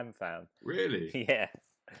West Ham fan. Really? Yeah.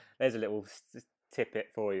 There's a little tippet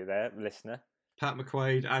for you there, listener. Pat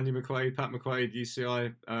McQuaid, Andy McQuaid, Pat McQuaid,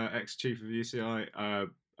 UCI, ex-chief of UCI,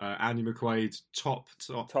 Andy McQuaid,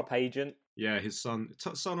 top agent. Yeah, his son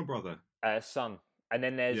or brother? Son. And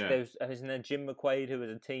then there's isn't there Jim McQuaid, who was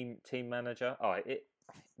a team manager. Oh,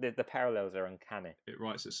 the parallels are uncanny. It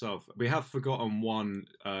writes itself. We have forgotten one,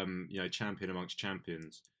 champion amongst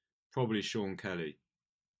champions. Probably Sean Kelly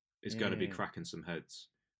is going to be cracking some heads.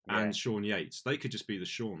 And Sean Yates. They could just be the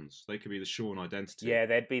Seans. They could be the Sean identity. Yeah,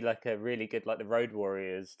 they'd be like a really good, like the Road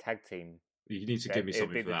Warriors tag team. You need to give me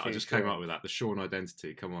something for that. I just came up with that. The Sean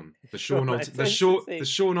identity. Come on. The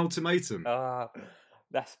Sean ultimatum. Ah,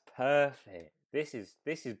 that's perfect. This is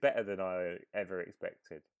better than I ever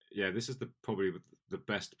expected. Yeah, this is probably the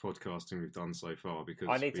best podcasting we've done so far because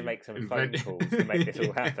I need to make some phone calls to make this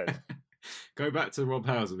all happen. Go back to Rob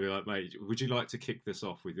Howes and be like, mate, would you like to kick this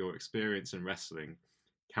off with your experience in wrestling?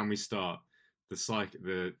 Can we start the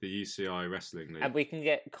UCI Wrestling League? And we can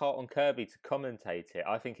get Carlton Kirby to commentate it.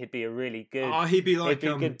 I think he'd be a really good. Oh, he'd be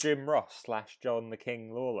good Jim Ross / John the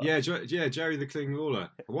King Lawler. Yeah, Jerry the King Lawler.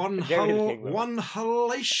 One hellacious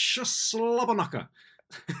slobberknocker.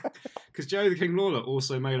 Because Jerry the King Lawler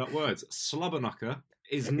also made up words. Slobberknocker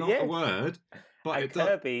is not Yes. a word, but And it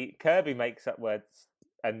does. Kirby makes up words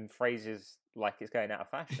and phrases like it's going out of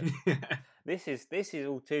fashion. This is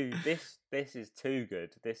all too this is too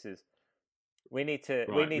good. We need to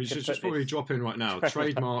Right, we to should put just probably this- drop in right now.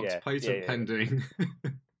 Trademarks, Yeah, patent yeah. pending.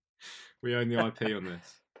 We own the IP on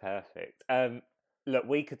this. Perfect. Look,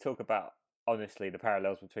 we could talk about honestly the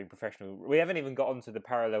parallels between professional. We haven't even got onto the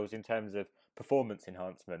parallels in terms of performance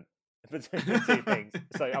enhancement between the two things.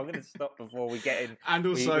 So I'm going to stop before we get in. And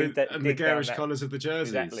we also, dig and the down garish that- colours of the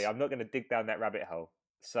jerseys. Exactly. I'm not going to dig down that rabbit hole.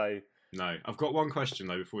 So No, I've got one question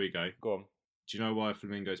though before you go. go on. Do you know why a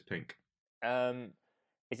flamingo's pink?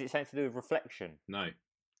 Is it something to do with reflection? No,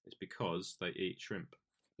 it's because they eat shrimp.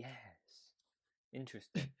 Yes.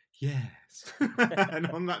 Interesting. Yes. And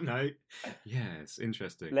on that note, yes,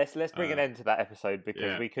 interesting. Let's bring an end to that episode because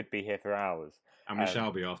yeah. we could be here for hours. And we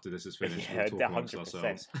shall be after this is finished. Yeah, We'll talk amongst 100%.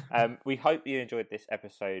 ourselves. We hope you enjoyed this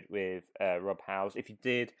episode with Rob Howes. If you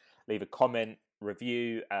did, leave a comment,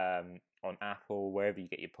 review on Apple, wherever you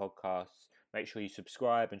get your podcasts. Make sure you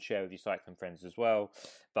subscribe and share with your cycling friends as well.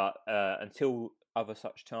 But until other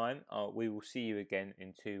such time, we will see you again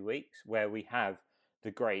in 2 weeks, where we have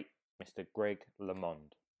the great Mr. Greg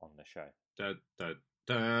LeMond on the show. Da, da,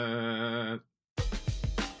 da.